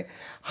 যেখানে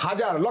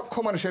হাজার লক্ষ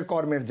মানুষের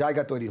কর্মের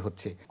জায়গা তৈরি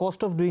হচ্ছে।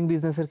 কস্ট অফ ডুইং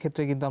বিজনেসের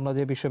ক্ষেত্রে কিন্তু আমরা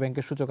যে বিশ্ব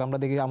ব্যাংকের সূচক, আমরা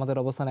দেখি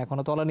আমাদের অবস্থান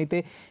এখনো তলানিতে।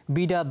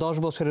 বিডা 10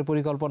 বছরের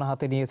পরিকল্পনা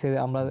হাতে নিয়েছে,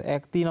 আমরা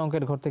 3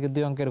 অঙ্কের ঘর থেকে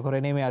 2 অঙ্কের ঘরে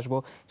নেমে আসব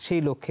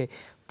সেই লক্ষ্যে।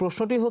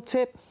 প্রশ্নটি হচ্ছে,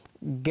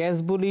 গ্যাস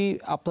বলি,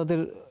 আপনাদের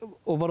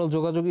ওভারঅল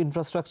যোগাযোগ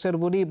ইনফ্রাস্ট্রাকচার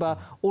বলি, বা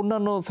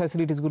অন্যান্য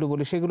ফ্যাসিলিটিসগুলো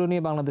বলি, সেগুলো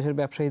নিয়ে বাংলাদেশের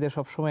ব্যবসায়ীদের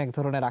সবসময় এক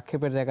ধরনের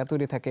আক্ষেপের জায়গা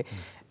তৈরি থাকে।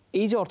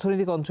 এই যে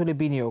অর্থনৈতিক অঞ্চলে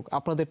বিনিয়োগ,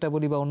 আপনাদেরটা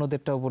বলি বা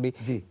অন্যদেরটাও বলি,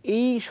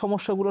 এই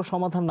সমস্যাগুলোর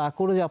সমাধান না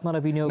করে যে আপনারা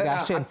বিনিয়োগে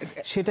আসেন,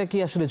 সেটা কি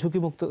আসলে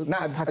ঝুঁকিমুক্ত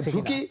থাকছে?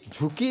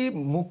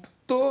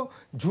 ঝুঁকিমুক্ত,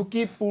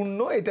 ঝুঁকিপূর্ণ,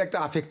 এটা একটা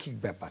আপেক্ষিক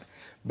ব্যাপার।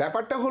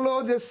 ব্যাপারটা হলো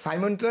যে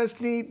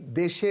সাইমultaneously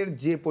দেশের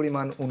যে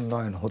পরিমাণ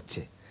উন্নয়ন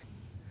হচ্ছে,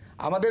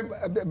 আমাদের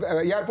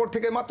এয়ারপোর্ট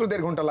থেকে মাত্র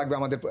 1.5 ঘন্টা লাগবে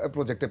আমাদের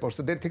প্রজেক্টে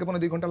পড়ছে, 1.5 থেকে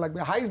 2 ঘন্টা লাগবে,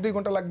 হাইস্ট 2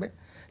 ঘন্টা লাগবে।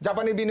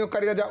 জাপানি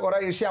বিনিয়োগকারীরা ওরা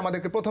এসে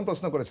আমাদেরকে প্রথম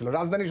প্রশ্ন করেছিল,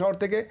 রাজধানী শহর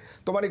থেকে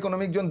তোমার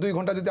ইকোনমিক জোন 2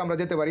 ঘন্টা যদি আমরা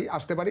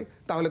আসতে পারি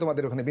তাহলে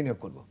তোমাদের ওখানে বিনিয়োগ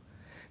করব।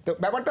 তো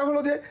ব্যাপারটা হলো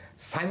যে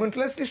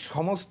সাইমultaneously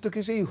সমস্ত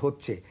কিছুই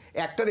হচ্ছে,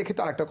 একটা রেখে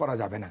তো আরেকটা করা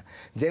যাবে না।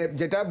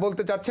 যেটা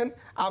বলতে চাচ্ছেন,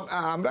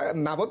 আমরা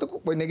নাবত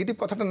ওই নেগেটিভ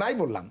কথাটা নাই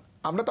বললাম,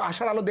 আমরা তো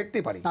আশার আলো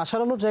দেখতেই পারি।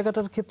 আশার আলোর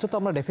জায়গাটার ক্ষেত্রে তো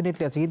আমরা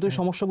ডেফিনেটলি আছি, কিন্তু এই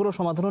সমস্যাগুলোর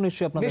সমাধানও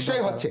নিশ্চয়ই আপনাদের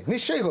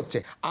নিশ্চয়ই হচ্ছে।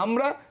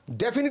 আমরা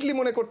ডেফিনেটলি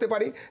মনে করতে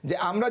পারি যে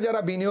আমরা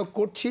যারা বিনিয়োগ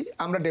করছি,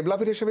 আমরা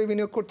ডেভেলপার হিসেবে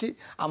বিনিয়োগ করছি,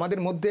 আমাদের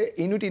মধ্যে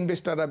ইউনিট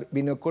ইনভেস্টররা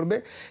বিনিয়োগ করবে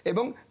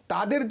এবং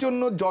তাদের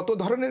জন্য যত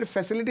ধরনের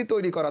ফ্যাসিলিটি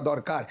তৈরি করা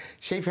দরকার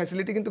সেই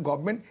ফ্যাসিলিটি কিন্তু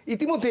গভর্নমেন্ট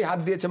ইতিমধ্যেই হাত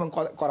দিয়েছে এবং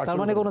করা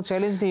তার মানে কোনো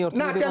চ্যালেঞ্জ নেই?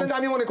 না, চ্যালেঞ্জ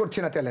আমি মনে করছি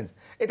না চ্যালেঞ্জ,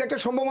 এটা একটা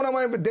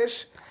সম্ভাবনাময় দেশ।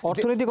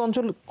 অর্থনৈতিক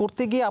অঞ্চল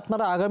করতে গিয়ে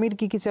আপনারা আগামীর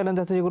কি কি চ্যালেঞ্জ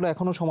আছে যেগুলো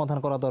এখনো সমাধান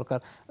করা দরকার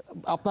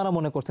আপনারা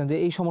মনে করছেন যে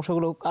এই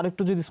সমস্যাগুলো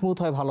আরেকটু যদি স্মুথ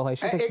হয় ভালো হয়?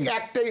 সেটা কি?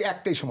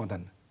 একটাই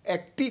সমাধান,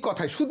 একটি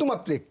কথাই,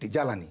 শুধুমাত্র একটি,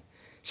 জ্বালানি।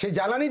 সেই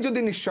জ্বালানি যদি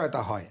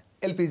নিশ্চয়তা হয়,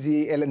 এলপিজি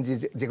এলএনজি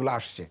যেগুলো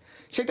আসছে,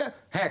 সেটা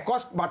হ্যাঁ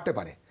কস্ট বাড়তে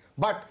পারে,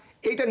 বাট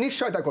এইটা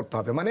নিশ্চয়তা করতে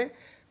হবে। মানে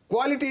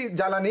কোয়ালিটি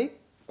জ্বালানি,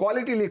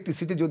 কোয়ালিটি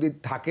ইলেকট্রিসিটি যদি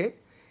থাকে,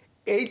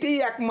 এইটাই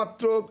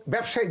একমাত্র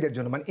ব্যবসায়ীদের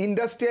জন্য, মানে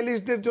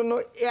ইন্ডাস্ট্রিয়ালিস্টদের জন্য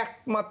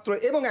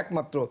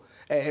একমাত্র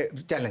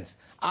চ্যালেঞ্জ।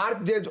 আর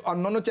যে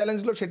অন্যান্য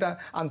চ্যালেঞ্জগুলো সেটা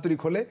আন্তরিক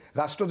হলে,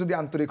 রাষ্ট্র যদি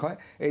আন্তরিক হয়,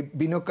 এই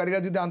বিনিয়োগকারীরা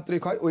যদি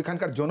আন্তরিক হয়,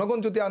 ওইখানকার জনগণ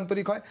যদি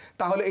আন্তরিক হয়,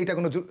 তাহলে এইটা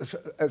কোনো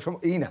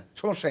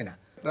সমস্যাই না।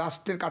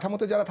 রাষ্ট্রের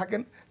কাঠামোতে যারা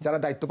থাকেন, যারা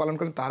দায়িত্ব পালন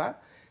করেন, তারা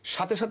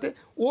সাথে সাথে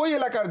ওই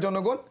এলাকার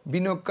জনগণ,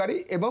 বিনিয়োগকারী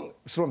এবং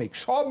শ্রমিক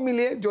সব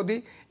মিলিয়ে যদি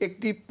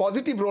একটি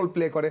পজিটিভ রোল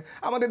প্লে করে,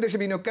 আমাদের দেশে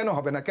বিনিয়োগ কেন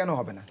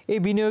হবে না? এই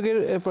বিনিয়োগের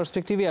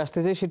পার্সপেক্টিভে আসতে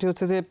চাই, সেটি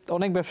হচ্ছে যে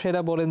অনেক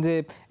ব্যবসায়ীরা বলেন যে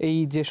এই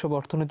যেসব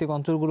অর্থনৈতিক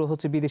অঞ্চলগুলো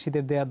হচ্ছে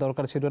বিদেশিদের দেওয়ার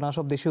দরকার ছিল না,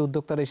 সব দেশীয়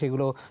উদ্যোক্তারাই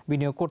সেগুলো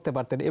বিনিয়োগ করতে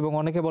পারতেন, এবং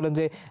অনেকে বলেন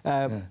যে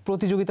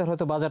প্রতিযোগিতার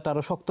হয়তো বাজারটা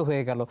আরো শক্ত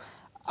হয়ে গেল।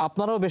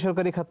 আপনারাও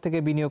বেসরকারি খাত থেকে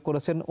বিনিয়োগ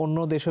করেছেন, অন্য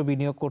দেশও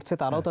বিনিয়োগ করছে,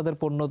 তারাও তাদের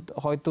পণ্য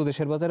হয়তো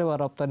দেশের বাজারে বা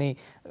রপ্তানি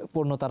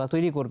পণ্য তারা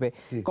তৈরি করবে।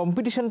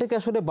 কম্পিটিশনটাকে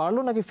আসলে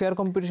বাড়লো নাকি ফেয়ার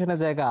কম্পিটিশনের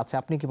জায়গা আছে?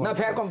 আপনি কি? না,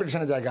 ফেয়ার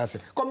কম্পিটিশনের জায়গা আছে।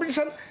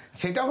 কম্পিটিশন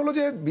সেটা হলো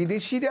যে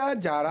বিদেশিরা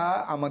যারা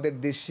আমাদের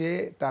দেশে,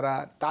 তারা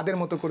তাদের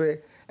মতো করে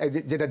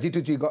যেটা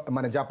G2G,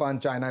 মানে জাপান,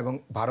 চায়না এবং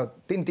ভারত,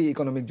 তিনটি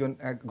ইকোনমিক জোন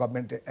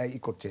গভর্নমেন্ট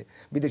করছে,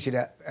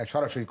 বিদেশিরা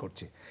সরাসরি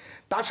করছে।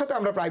 তার সাথে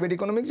আমরা প্রাইভেট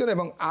ইকোনমিক জোন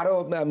এবং আরও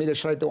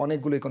মিলেশরাইতে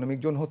অনেকগুলো ইকোনমিক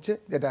জোন হচ্ছে,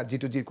 যেটা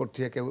G2G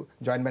করছে, কেউ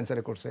জয়েন্ট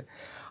ভেঞ্চারে করছে।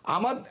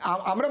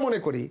 আমরা মনে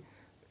করি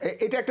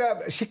এটা একটা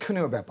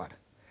শিক্ষণীয় ব্যাপার।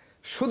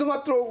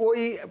 শুধুমাত্র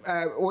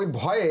ওই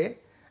ভয়ে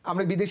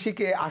আমরা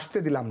বিদেশিকে আসতে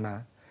দিলাম না।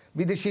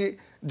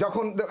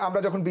 আমরা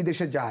যখন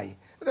বিদেশে যাই,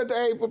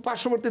 এই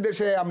পার্শ্ববর্তী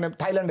দেশে আপনি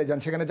থাইল্যান্ডে যান,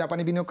 সেখানে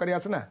জাপানি বিনিয়োগকারী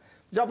আছে না,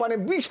 জাপানে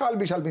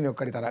বিশাল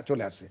বিনিয়োগকারী তারা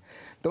চলে আসছে।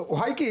 তো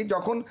হয় কি,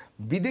 যখন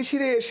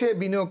বিদেশিরা এসে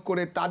বিনিয়োগ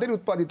করে তাদের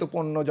উৎপাদিত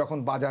পণ্য যখন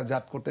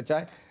বাজারজাত করতে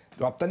চায়,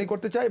 রপ্তানি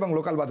করতে চায় এবং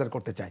লোকাল বাজার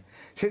করতে চায়,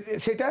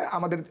 সেটা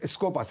আমাদের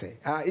স্কোপ আছে।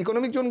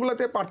 ইকোনমিক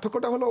জোনগুলোতে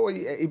পার্থক্যটা হলো ওই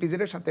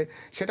ইপিজেডের সাথে,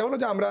 সেটা হলো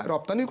যে আমরা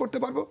রপ্তানিও করতে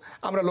পারবো,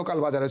 আমরা লোকাল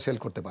বাজারে সেল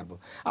করতে পারবো।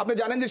 আপনি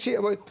জানেন যে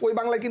ওই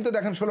বাংলায় কিন্তু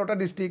দেখেন 16টা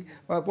ডিস্ট্রিক্ট,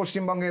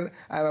 পশ্চিমবঙ্গের,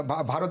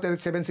 ভারতের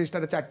 7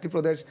 সিস্টারের 4টি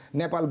প্রদেশ,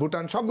 নেপাল,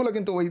 ভুটান, সবগুলো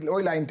কিন্তু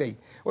ওই লাইনটাই,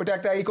 ওইটা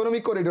একটা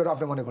ইকোনমিক করিডোর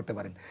আপনি মনে করতে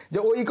পারেন, যে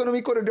ওই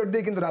ইকোনমিক করিডোর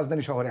দিয়ে কিন্তু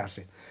রাজধানী শহরে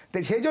আসে। তো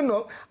সেই জন্য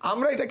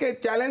আমরা এটাকে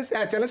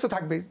চ্যালেঞ্জ তো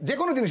থাকবে, যে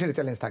কোনো জিনিসের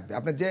চ্যালেঞ্জ থাকবে।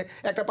 আপনার যে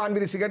একটা পান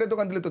বিড়ি সিগারেটের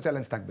দোকান দিলে তো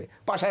চ্যালেঞ্জ থাকবে,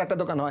 পাশে একটা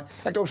দোকান হয়,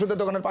 একটা ওষুধের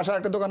দোকানের পাশে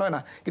একটা দোকান হয়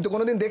না, কিন্তু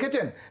কোনোদিন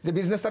দেখেছেন যে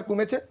বিজনেস আর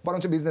কমেছে,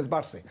 বরঞ্চ বিজনেস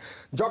বাড়ছে?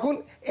 যখন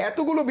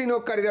এতগুলো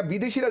বিনিয়োগকারীরা,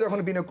 বিদেশিরা যখন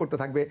বিনিয়োগ করতে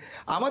থাকবে,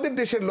 আমাদের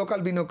দেশের লোকাল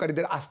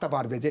বিনিয়োগকারীদের আস্থা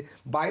বাড়বে যে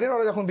বাইরের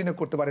ওরা যখন বিনিয়োগ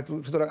করতে পারে,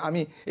 সুতরাং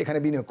আমি এখানে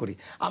বিনিয়োগ করি।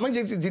 আমি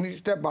যে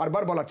জিনিসটা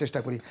বারবার বলার চেষ্টা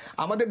করি,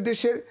 আমাদের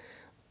দেশের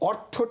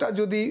অর্থটা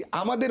যদি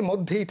আমাদের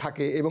মধ্যেই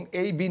থাকে এবং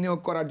এই বিনিয়োগ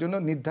করার জন্য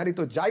নির্ধারিত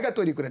জায়গা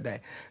তৈরি করে দেয়,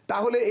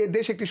 তাহলে এই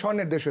দেশ একটি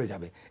স্বর্ণের দেশ হয়ে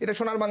যাবে। এটা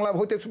সোনার বাংলা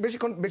হইতে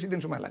বেশি দিন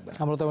সময় লাগবে না।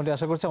 আমরা তো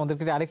আশা করছি।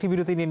 আমাদেরকে আরেকটি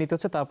বিরতি নিয়ে নিতে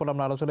হচ্ছে, তারপর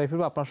আমরা আলোচনায়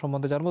ফিরবো, আপনার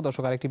সম্বন্ধে জানবো।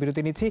 দর্শক, আরেকটি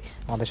বিরতি নিচ্ছি,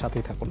 আমাদের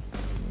সাথেই থাকুন।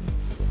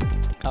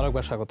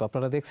 আরেকবার স্বাগত।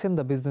 আপনারা দেখছেন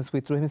the business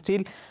with Rahim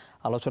still.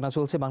 আলোচনা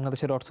চলছে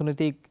বাংলাদেশের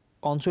অর্থনৈতিক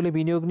অঞ্চলে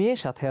বিনিয়োগ নিয়ে।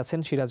 সাথে আছেন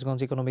সিরাজগঞ্জ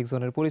ইকোনমিক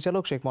জোনের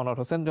পরিচালক শেখ মনোয়ার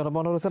হোসেন। জনাব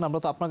মনোয়ার হোসেন, আমরা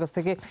তো আপনার কাছ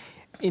থেকে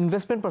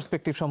ইনভেস্টমেন্ট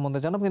পার্সপেক্টিভ সম্বন্ধে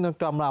জানাবো, কিন্তু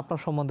একটু আমরা আপনার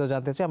সম্বন্ধে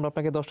জানতে চাই। আমরা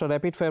আপনাকে 10টা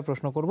র্যাপিড ফায়ার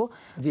প্রশ্ন করব,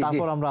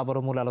 তারপর আমরা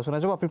আবারও মূল আলোচনা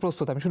যাবো। আপনি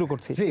প্রস্তুত? আমি শুরু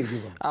করছি।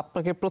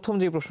 আপনাকে প্রথম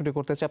যে প্রশ্নটি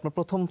করতে চাই, আপনার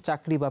প্রথম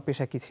চাকরি বা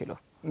পেশা কি ছিল?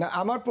 না,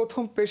 আমার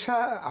প্রথম পেশা,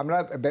 আমরা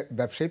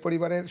ব্যবসায়ী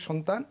পরিবারের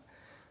সন্তান।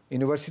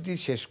 ইউনিভার্সিটি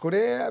শেষ করে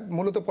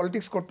মূলত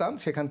পলিটিক্স করতাম,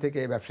 সেখান থেকে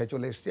ব্যবসায়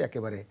চলে এসেছি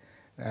একেবারে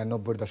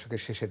 90-এর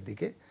দশকের শেষের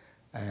দিকে।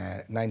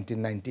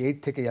 1998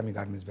 থেকেই আমি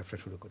গার্মেন্টস ব্যবসা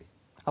শুরু করি।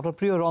 আপনার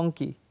প্রিয় রং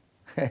কি?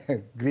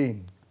 গ্রিন।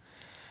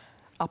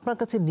 আপনার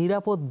কাছে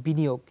নিরাপদ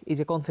বিনিয়োগ, এই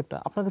যে কনসেপ্টটা,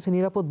 আপনার কাছে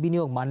নিরাপদ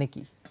বিনিয়োগ মানে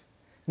কি?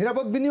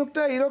 নিরাপদ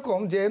বিনিয়োগটা এরকম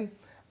যে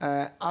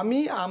আমি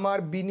আমার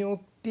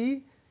বিনিয়োগটি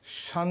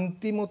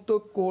শান্তিমতো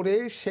করে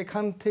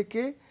সেখান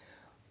থেকে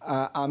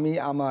আমি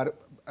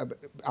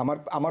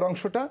আমার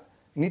অংশটা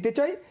নিতে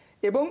চাই,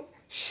 এবং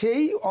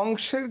সেই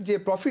অংশের যে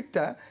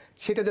প্রফিটটা,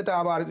 সেটা যাতে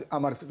আবার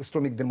আমার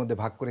শ্রমিকদের মধ্যে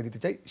ভাগ করে দিতে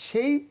চাই,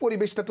 সেই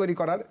পরিবেশটা তৈরি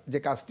করার যে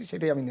কাজটি,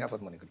 সেটাই আমি নিরাপদ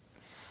মনে করি।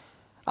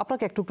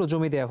 আপনাকে এক টুকরো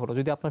জমি দেওয়া হলো,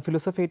 যদি আপনার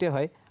ফিলোসফি এটা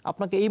হয়,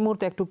 আপনাকে এই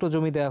মুহূর্তে এক টুকরো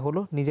জমি দেওয়া হলো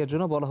নিজের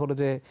জন্য, বলা হলো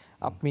যে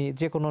আপনি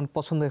যে কোনো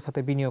পছন্দের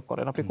খাতে বিনিয়োগ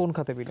করেন, আপনি কোন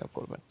খাতে বিনিয়োগ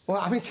করবেন?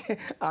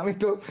 আমি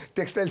তো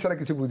টেক্সটাইল ছাড়া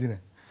কিছু বুঝি না।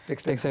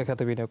 টেক্সটাইল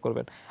খাতে বিনিয়োগ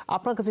করবেন।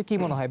 আপনার কাছে কি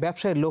মনে হয়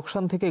ব্যবসায়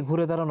লোকসান থেকে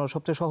ঘুরে দাঁড়ানোর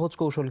সবচেয়ে সহজ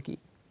কৌশল কি?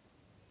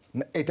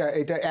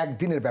 এটা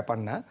একদিনের ব্যাপার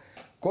না।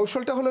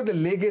 কৌশলটা হলো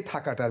লেগে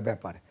থাকাটার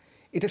ব্যাপার।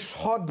 এটা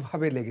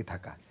সৎভাবে লেগে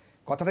থাকা,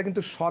 কথাটা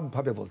কিন্তু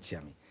সৎভাবে বলছি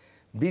আমি।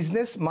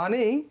 বিজনেস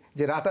মানেই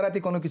যে রাতারাতি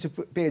কোনো কিছু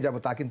পেয়ে যাব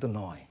তা কিন্তু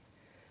নয়।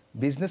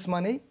 বিজনেস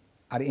মানেই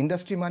আর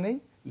ইন্ডাস্ট্রি মানেই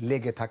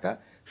লেগে থাকা,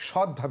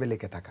 সৎভাবে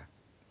লেগে থাকা।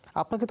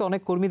 আপনাকে তো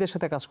অনেক কর্মীদের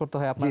সাথে কাজ করতে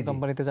হয়, আপনার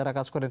কোম্পানিতে যারা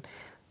কাজ করেন,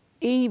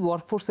 এই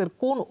ওয়ার্কফোর্সের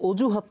কোন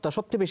অজুহাতটা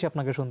সবচেয়ে বেশি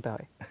আপনাকে শুনতে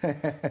হয়?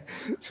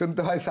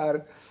 শুনতে হয়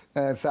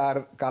স্যার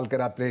কালকে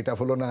রাত্রে এটা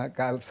হলো না,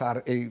 কাল স্যার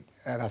এই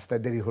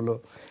রাস্তায় দেরি হলো,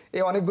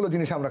 এই অনেকগুলো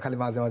জিনিস আমরা খালি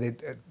মাঝে মাঝে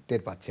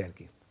টের পাচ্ছি আর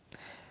কি।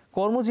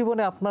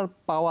 কর্মজীবনে আপনার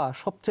পাওয়া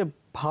সবচেয়ে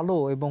ভালো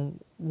এবং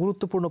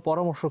গুরুত্বপূর্ণ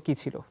পরামর্শ কি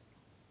ছিল,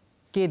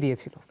 কে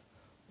দিয়েছিল?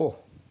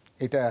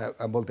 এটা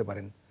বলতে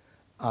পারেন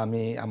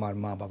আমি আমার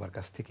মা বাবার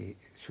কাছ থেকে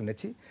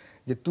শুনেছি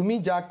যে তুমি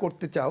যা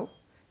করতে চাও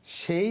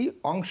সেই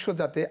অংশ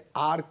যাতে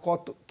আর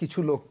কত কিছু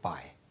লোক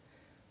পায়।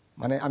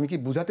 মানে আমি কি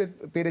বুঝাতে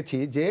পেরেছি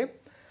যে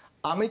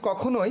আমি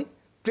কখনোই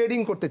ট্রেডিং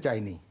করতে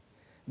চাইনি,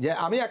 যে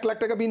আমি 1 লাখ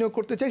টাকা বিনিয়োগ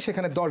করতে চাই,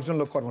 সেখানে 10 জন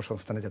লোক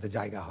কর্মসংস্থানে যাতে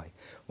জায়গা হয়।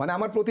 মানে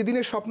আমার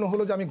প্রতিদিনের স্বপ্ন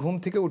হলো যে আমি ঘুম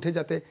থেকে উঠে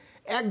যাতে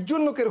 1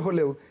 জন লোকের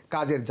হলেও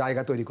কাজের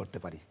জায়গা তৈরি করতে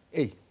পারি।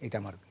 এইটা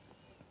আমার।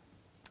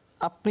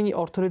 আপনি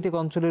অর্থনৈতিক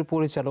অঞ্চলের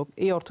পরিচালক,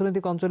 এই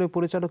অর্থনৈতিক অঞ্চলের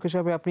পরিচালক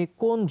হিসাবে আপনি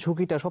কোন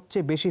ঝুঁকিটা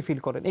সবচেয়ে বেশি ফিল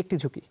করেন? একটি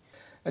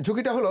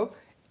ঝুঁকিটা হলো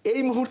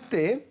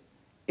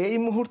এই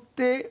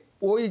মুহূর্তে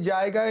ওই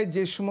জায়গায়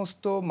যে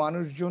সমস্ত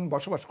মানুষজন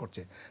বসবাস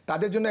করছে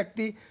তাদের জন্য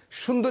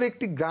সুন্দর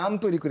একটি গ্রাম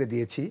তৈরি করে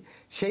দিয়েছি।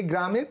 সেই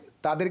গ্রামে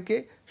তাদেরকে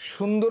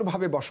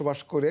সুন্দরভাবে বসবাস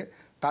করে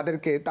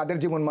তাদের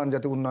জীবনমান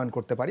যাতে উন্নয়ন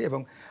করতে পারি। এবং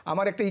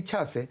আমার একটা ইচ্ছা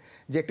আছে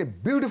যে একটা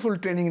বিউটিফুল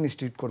ট্রেনিং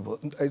ইনস্টিটিউট করব,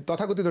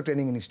 তথাকথিত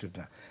ট্রেনিং ইনস্টিটিউট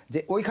না, যে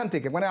ওইখান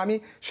থেকে মানে আমি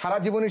সারা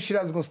জীবনের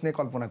সিরাজগঞ্জ নিয়ে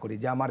কল্পনা করি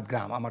যে আমার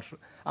গ্রাম,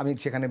 আমি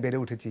সেখানে বেড়ে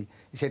উঠেছি,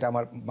 সেটা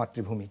আমার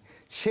মাতৃভূমি,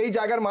 সেই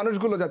জায়গার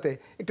মানুষগুলো যাতে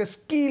একটা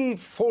স্কিল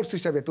ফোর্স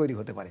হিসাবে তৈরি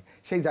হতে পারে,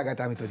 সেই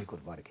জায়গাটা আমি তৈরি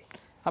করবো আর কি।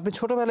 আপনি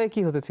ছোটবেলায়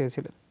কি হতে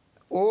চেয়েছিলেন?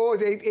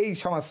 এই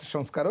সমাজ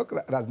সংস্কারক,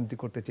 রাজনীতি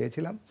করতে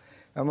চেয়েছিলাম।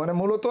 মানে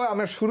মূলত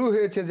আমার শুরু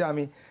হয়েছে যে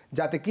আমি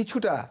যাতে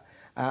কিছুটা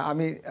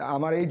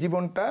আমার এই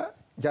জীবনটা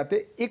যাতে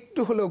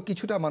একটু হলেও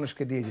কিছুটা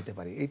মানুষকে দিয়ে যেতে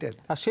পারি, এইটা।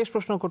 আর শেষ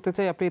প্রশ্ন করতে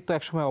চাই, আপনি তো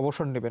একসময়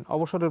অবসর নেবেন,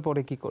 অবসরের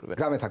পরে কি করবেন?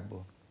 গ্রামে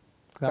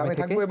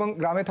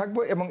থাকবো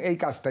এবং এই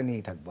কাজটা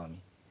নিয়েই থাকবো আমি।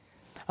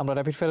 আমরা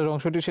র্যাপিড ফায়ারের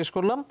অংশটি শেষ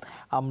করলাম,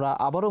 আমরা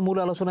আবারও মূল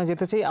আলোচনায়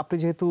যেতে চাই। আপনি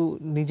যেহেতু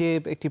নিজে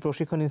একটি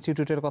প্রশিক্ষণ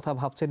ইনস্টিটিউটের কথা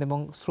ভাবছেন এবং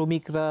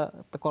শ্রমিকরা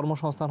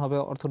কর্মসংস্থান হবে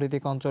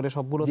অর্থনৈতিক অঞ্চলে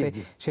সবগুলোতে,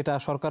 সেটা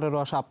সরকারেরও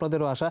আশা,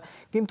 আপনাদেরও আশা,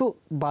 কিন্তু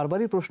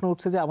বারবারই প্রশ্ন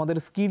উঠছে যে আমাদের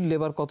স্কিল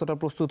লেবার কতটা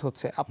প্রস্তুত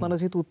হচ্ছে। আপনারা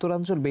যেহেতু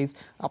উত্তরাঞ্চল বেস,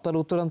 আপনারা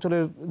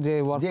উত্তরাঞ্চলের যে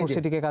ওয়ার্কফোর্স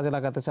সেটিকে কাজে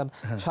লাগাতে চান,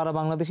 সারা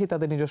বাংলাদেশেই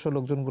তাদের নিজস্ব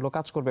লোকজনগুলো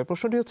কাজ করবে।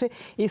 প্রশ্নটি হচ্ছে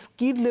এই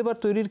স্কিল লেবার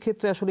তৈরির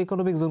ক্ষেত্রে আসলে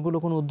ইকোনমিক জোনগুলো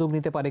কোনো উদ্যোগ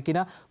নিতে পারে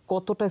কিনা?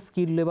 কতটা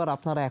স্কিল লেবার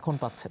আপনারা এখন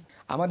পাচ্ছেন?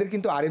 আমাদের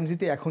কিন্তু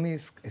আরএমজিতে এখনই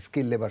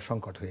স্কিল লেবার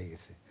সংকট হয়ে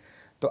গেছে।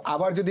 তো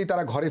আবার যদি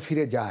তারা ঘরে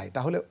ফিরে যায়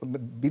তাহলে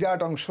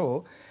বিরাট অংশ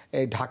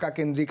এই ঢাকা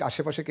কেন্দ্রিক,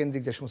 আশেপাশে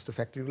কেন্দ্রিক যে সমস্ত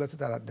ফ্যাক্টরিগুলো আছে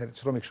তাদের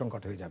শ্রমিক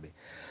সংকট হয়ে যাবে।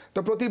 তো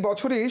প্রতি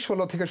বছরই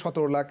 16 থেকে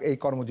 17 লাখ এই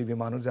কর্মজীবী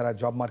মানুষ যারা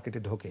জব মার্কেটে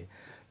ঢোকে,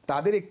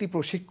 তাদের একটি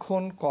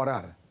প্রশিক্ষণ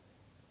করার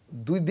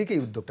দুই দিকেই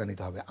উদ্যোগটা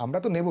নিতে হবে। আমরা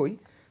তো নেবই,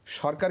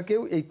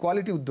 সরকারকেও এই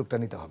কোয়ালিটি উদ্যোগটা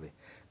নিতে হবে।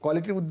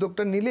 কোয়ালিটির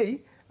উদ্যোগটা নিলেই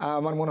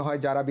আমার মনে হয়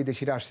যারা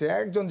বিদেশিরা আসছে,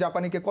 একজন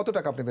জাপানিকে কত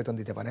টাকা আপনি বেতন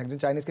দিতে পারেন, একজন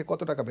চাইনিজকে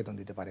কত টাকা বেতন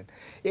দিতে পারেন,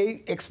 এই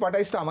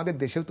এক্সপার্টাইজটা আমাদের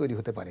দেশেও তৈরি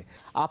হতে পারে।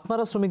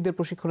 আপনারা শ্রমিকদের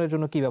প্রশিক্ষণের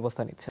জন্য কি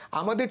ব্যবস্থা নিচ্ছেন?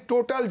 আমাদের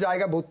টোটাল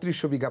জায়গা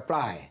 3200 বিঘা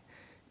প্রায়,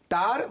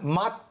 তার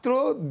মাত্র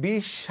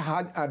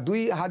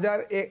 2000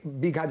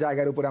 বিঘা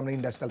জায়গার উপরে আমরা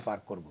ইন্ডাস্ট্রিয়াল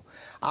পার্ক করব।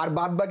 আর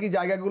বাদবাকি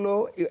জায়গাগুলো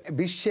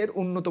বিশ্বের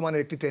উন্নত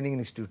মানের একটি ট্রেনিং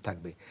ইনস্টিটিউট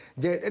থাকবে।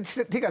 যে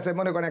ঠিক আছে,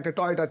 মনে করেন একটা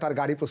টয়োটা তার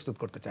গাড়ি প্রস্তুত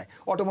করতে চায়,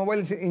 অটোমোবাইল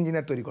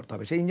ইঞ্জিনিয়ার তৈরি করতে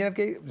হবে, সেই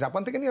ইঞ্জিনিয়ারকে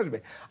জাপান থেকে নিয়ে আসবে।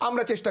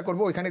 আমরা চেষ্টা করব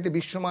ওইখানে একটি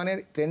বিশ্বমানের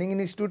ট্রেনিং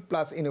ইনস্টিটিউট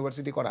প্লাস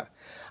ইউনিভার্সিটি করার।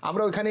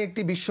 আমরা ওইখানে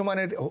একটি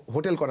বিশ্বমানের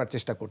হোটেল করার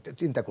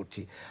চিন্তা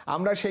করছি।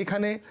 আমরা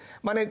সেইখানে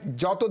মানে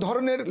যত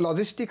ধরনের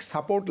লজিস্টিক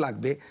সাপোর্ট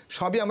লাগবে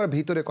সবই আমরা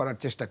ভিতরে করার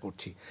চেষ্টা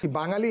করছি।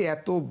 বাঙালি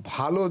এত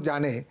ভালো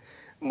জানে,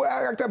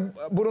 একটা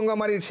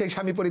বুরঙ্গামারির সেই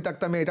স্বামী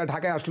পরিত্যক্তা মেয়েটা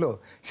ঢাকায় আসলো,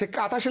 সে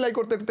কাঁথা সেলাই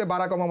করতে করতে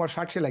বারাক ওবামার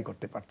শার্ট সেলাই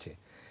করতে পারছে।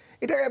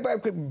 এটা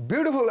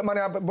বিউটিফুল, মানে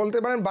বলতে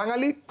পারেন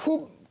বাঙালি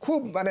খুব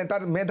মানে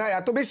তার মেধা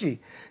এত বেশি,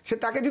 সে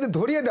তাকে যদি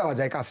ধরিয়ে দেওয়া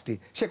যায় কাজটি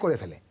সে করে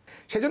ফেলে।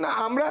 সেজন্য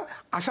আমরা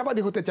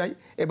আশাবাদী হতে চাই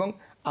এবং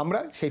আমরা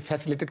সেই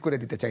ফ্যাসিলিটেট করে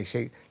দিতে চাই,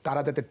 সেই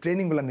তারা যাতে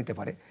ট্রেনিংগুলো নিতে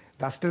পারে।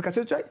 রাষ্ট্রের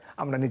কাছেও চাই,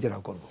 আমরা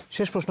নিজেরাও করব।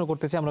 শেষ প্রশ্ন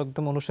করতে চাই, আমরা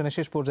একদম অনুষ্ঠানের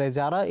শেষ পর্যায়ে,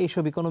 যারা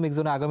এইসব ইকোনমিক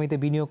জোনে আগামীতে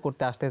বিনিয়োগ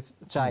করতে আসতে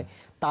চায়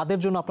তাদের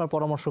জন্য আপনার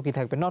পরামর্শ কি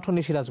থাকবে? Not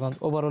only Sirajganj,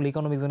 overall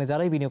economic জোনে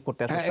যারাই বিনিয়োগ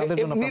করতে আসে তাদের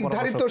জন্য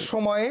নির্ধারিত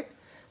সময়ে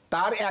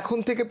তার এখন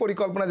থেকে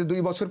পরিকল্পনা, যে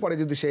 2 বছর পরে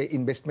যদি সে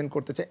ইনভেস্টমেন্ট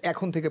করতে চায়,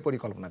 এখন থেকে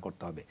পরিকল্পনা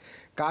করতে হবে।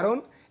 কারণ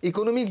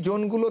ইকোনমিক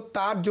জোনগুলো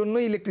তার জন্য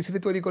ইলেকট্রিসিটি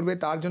তৈরি করবে,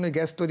 তার জন্য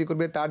গ্যাস তৈরি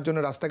করবে, তার জন্য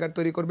রাস্তাঘাট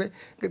তৈরি করবে।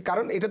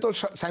 কারণ এটা তো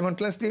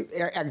সাইমultaneously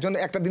একজন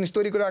একটা জিনিস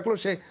তৈরি করে রাখলো,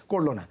 সে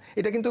করলো না।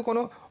 এটা কিন্তু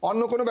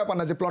অন্য কোনো ব্যাপার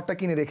না যে প্লটটা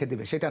কিনে রেখে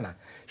দেবে, সেটা না।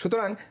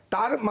 সুতরাং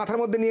তার মাথার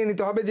মধ্যে নিয়ে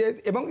নিতে হবে যে,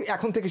 এবং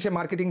এখন থেকে সে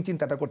মার্কেটিং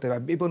চিন্তাটা করতে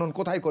হবে, বিপণন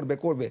কোথায়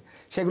করবে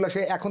সেগুলো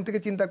সে এখন থেকে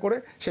চিন্তা করে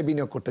সে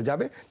বিনিয়োগ করতে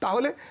যাবে।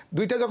 তাহলে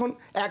দুইটা যখন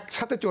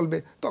একসাথে চলবে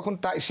তখন তখন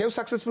সেও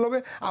সাকসেসফুল হবে,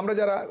 আমরা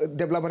যারা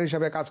ডেভেলপার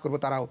হিসাবে কাজ করব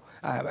তারাও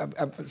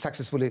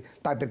সাকসেসফুলি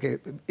তাদেরকে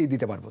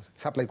দিতে পারবো,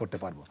 সাপ্লাই করতে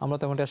পারবো। আমরা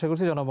তেমনটি আশা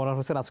করছি। জনাব মনোয়ার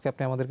হোসেন, আজকে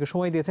আপনি আমাদেরকে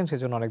সময় দিয়েছেন,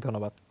 সেজন্য অনেক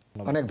ধন্যবাদ।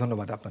 অনেক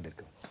ধন্যবাদ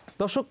আপনাদেরকে।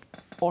 দর্শক,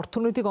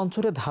 অর্থনৈতিক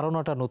অঞ্চলের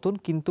ধারণাটা নতুন,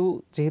 কিন্তু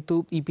যেহেতু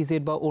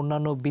ইপিজেড বা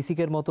অন্যান্য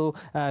বেসিকের মতো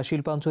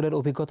শিল্পাঞ্চলের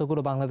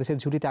অভিজ্ঞতাগুলো বাংলাদেশের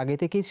ঝুলিতে আগে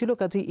থেকেই ছিল,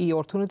 কাজেই এই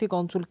অর্থনৈতিক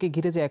অঞ্চলকে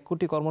ঘিরে যে 1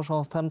 কোটি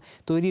কর্মসংস্থান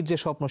তৈরির যে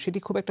স্বপ্ন, সেটি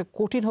খুব একটা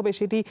কঠিন হবে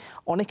সেটি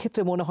অনেক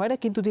ক্ষেত্রে মনে হয় না।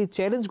 কিন্তু যে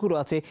চ্যালেঞ্জগুলো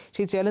আছে,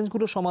 সেই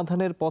চ্যালেঞ্জগুলো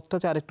সমাধানের পথটা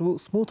যে আরেকটু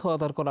স্মুথ হওয়া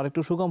দরকার,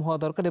 আরেকটু সুগম হওয়া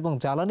দরকার, এবং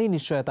জ্বালানি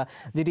নিশ্চয়তা,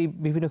 যেটি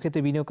বিভিন্ন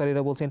ক্ষেত্রে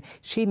বিনিয়োগকারীরা বলছেন,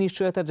 সেই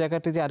নিশ্চয়তার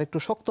জায়গাটি যে আরেকটু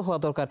শক্ত হওয়া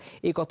দরকার,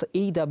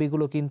 এই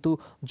দাবিগুলো কিন্তু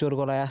জোর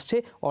গলায় আসছে।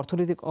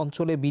 অর্থনৈতিক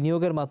অঞ্চলে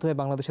বিনিয়োগের মাধ্যমে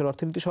বাংলাদেশের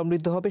অর্থনীতি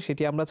সমৃদ্ধ হবে,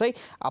 সেটি আমরা চাই।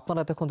 আপনারা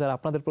এতক্ষণ যারা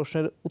আপনাদের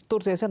প্রশ্নের উত্তর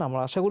চেয়েছেন, আমরা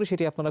আশা করি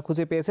সেটি আপনারা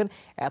খুঁজে পেয়েছেন।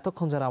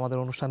 এতক্ষণ যারা আমাদের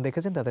অনুষ্ঠান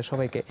দেখেছেন, তাদের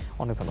সবাইকে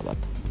অনেক ধন্যবাদ।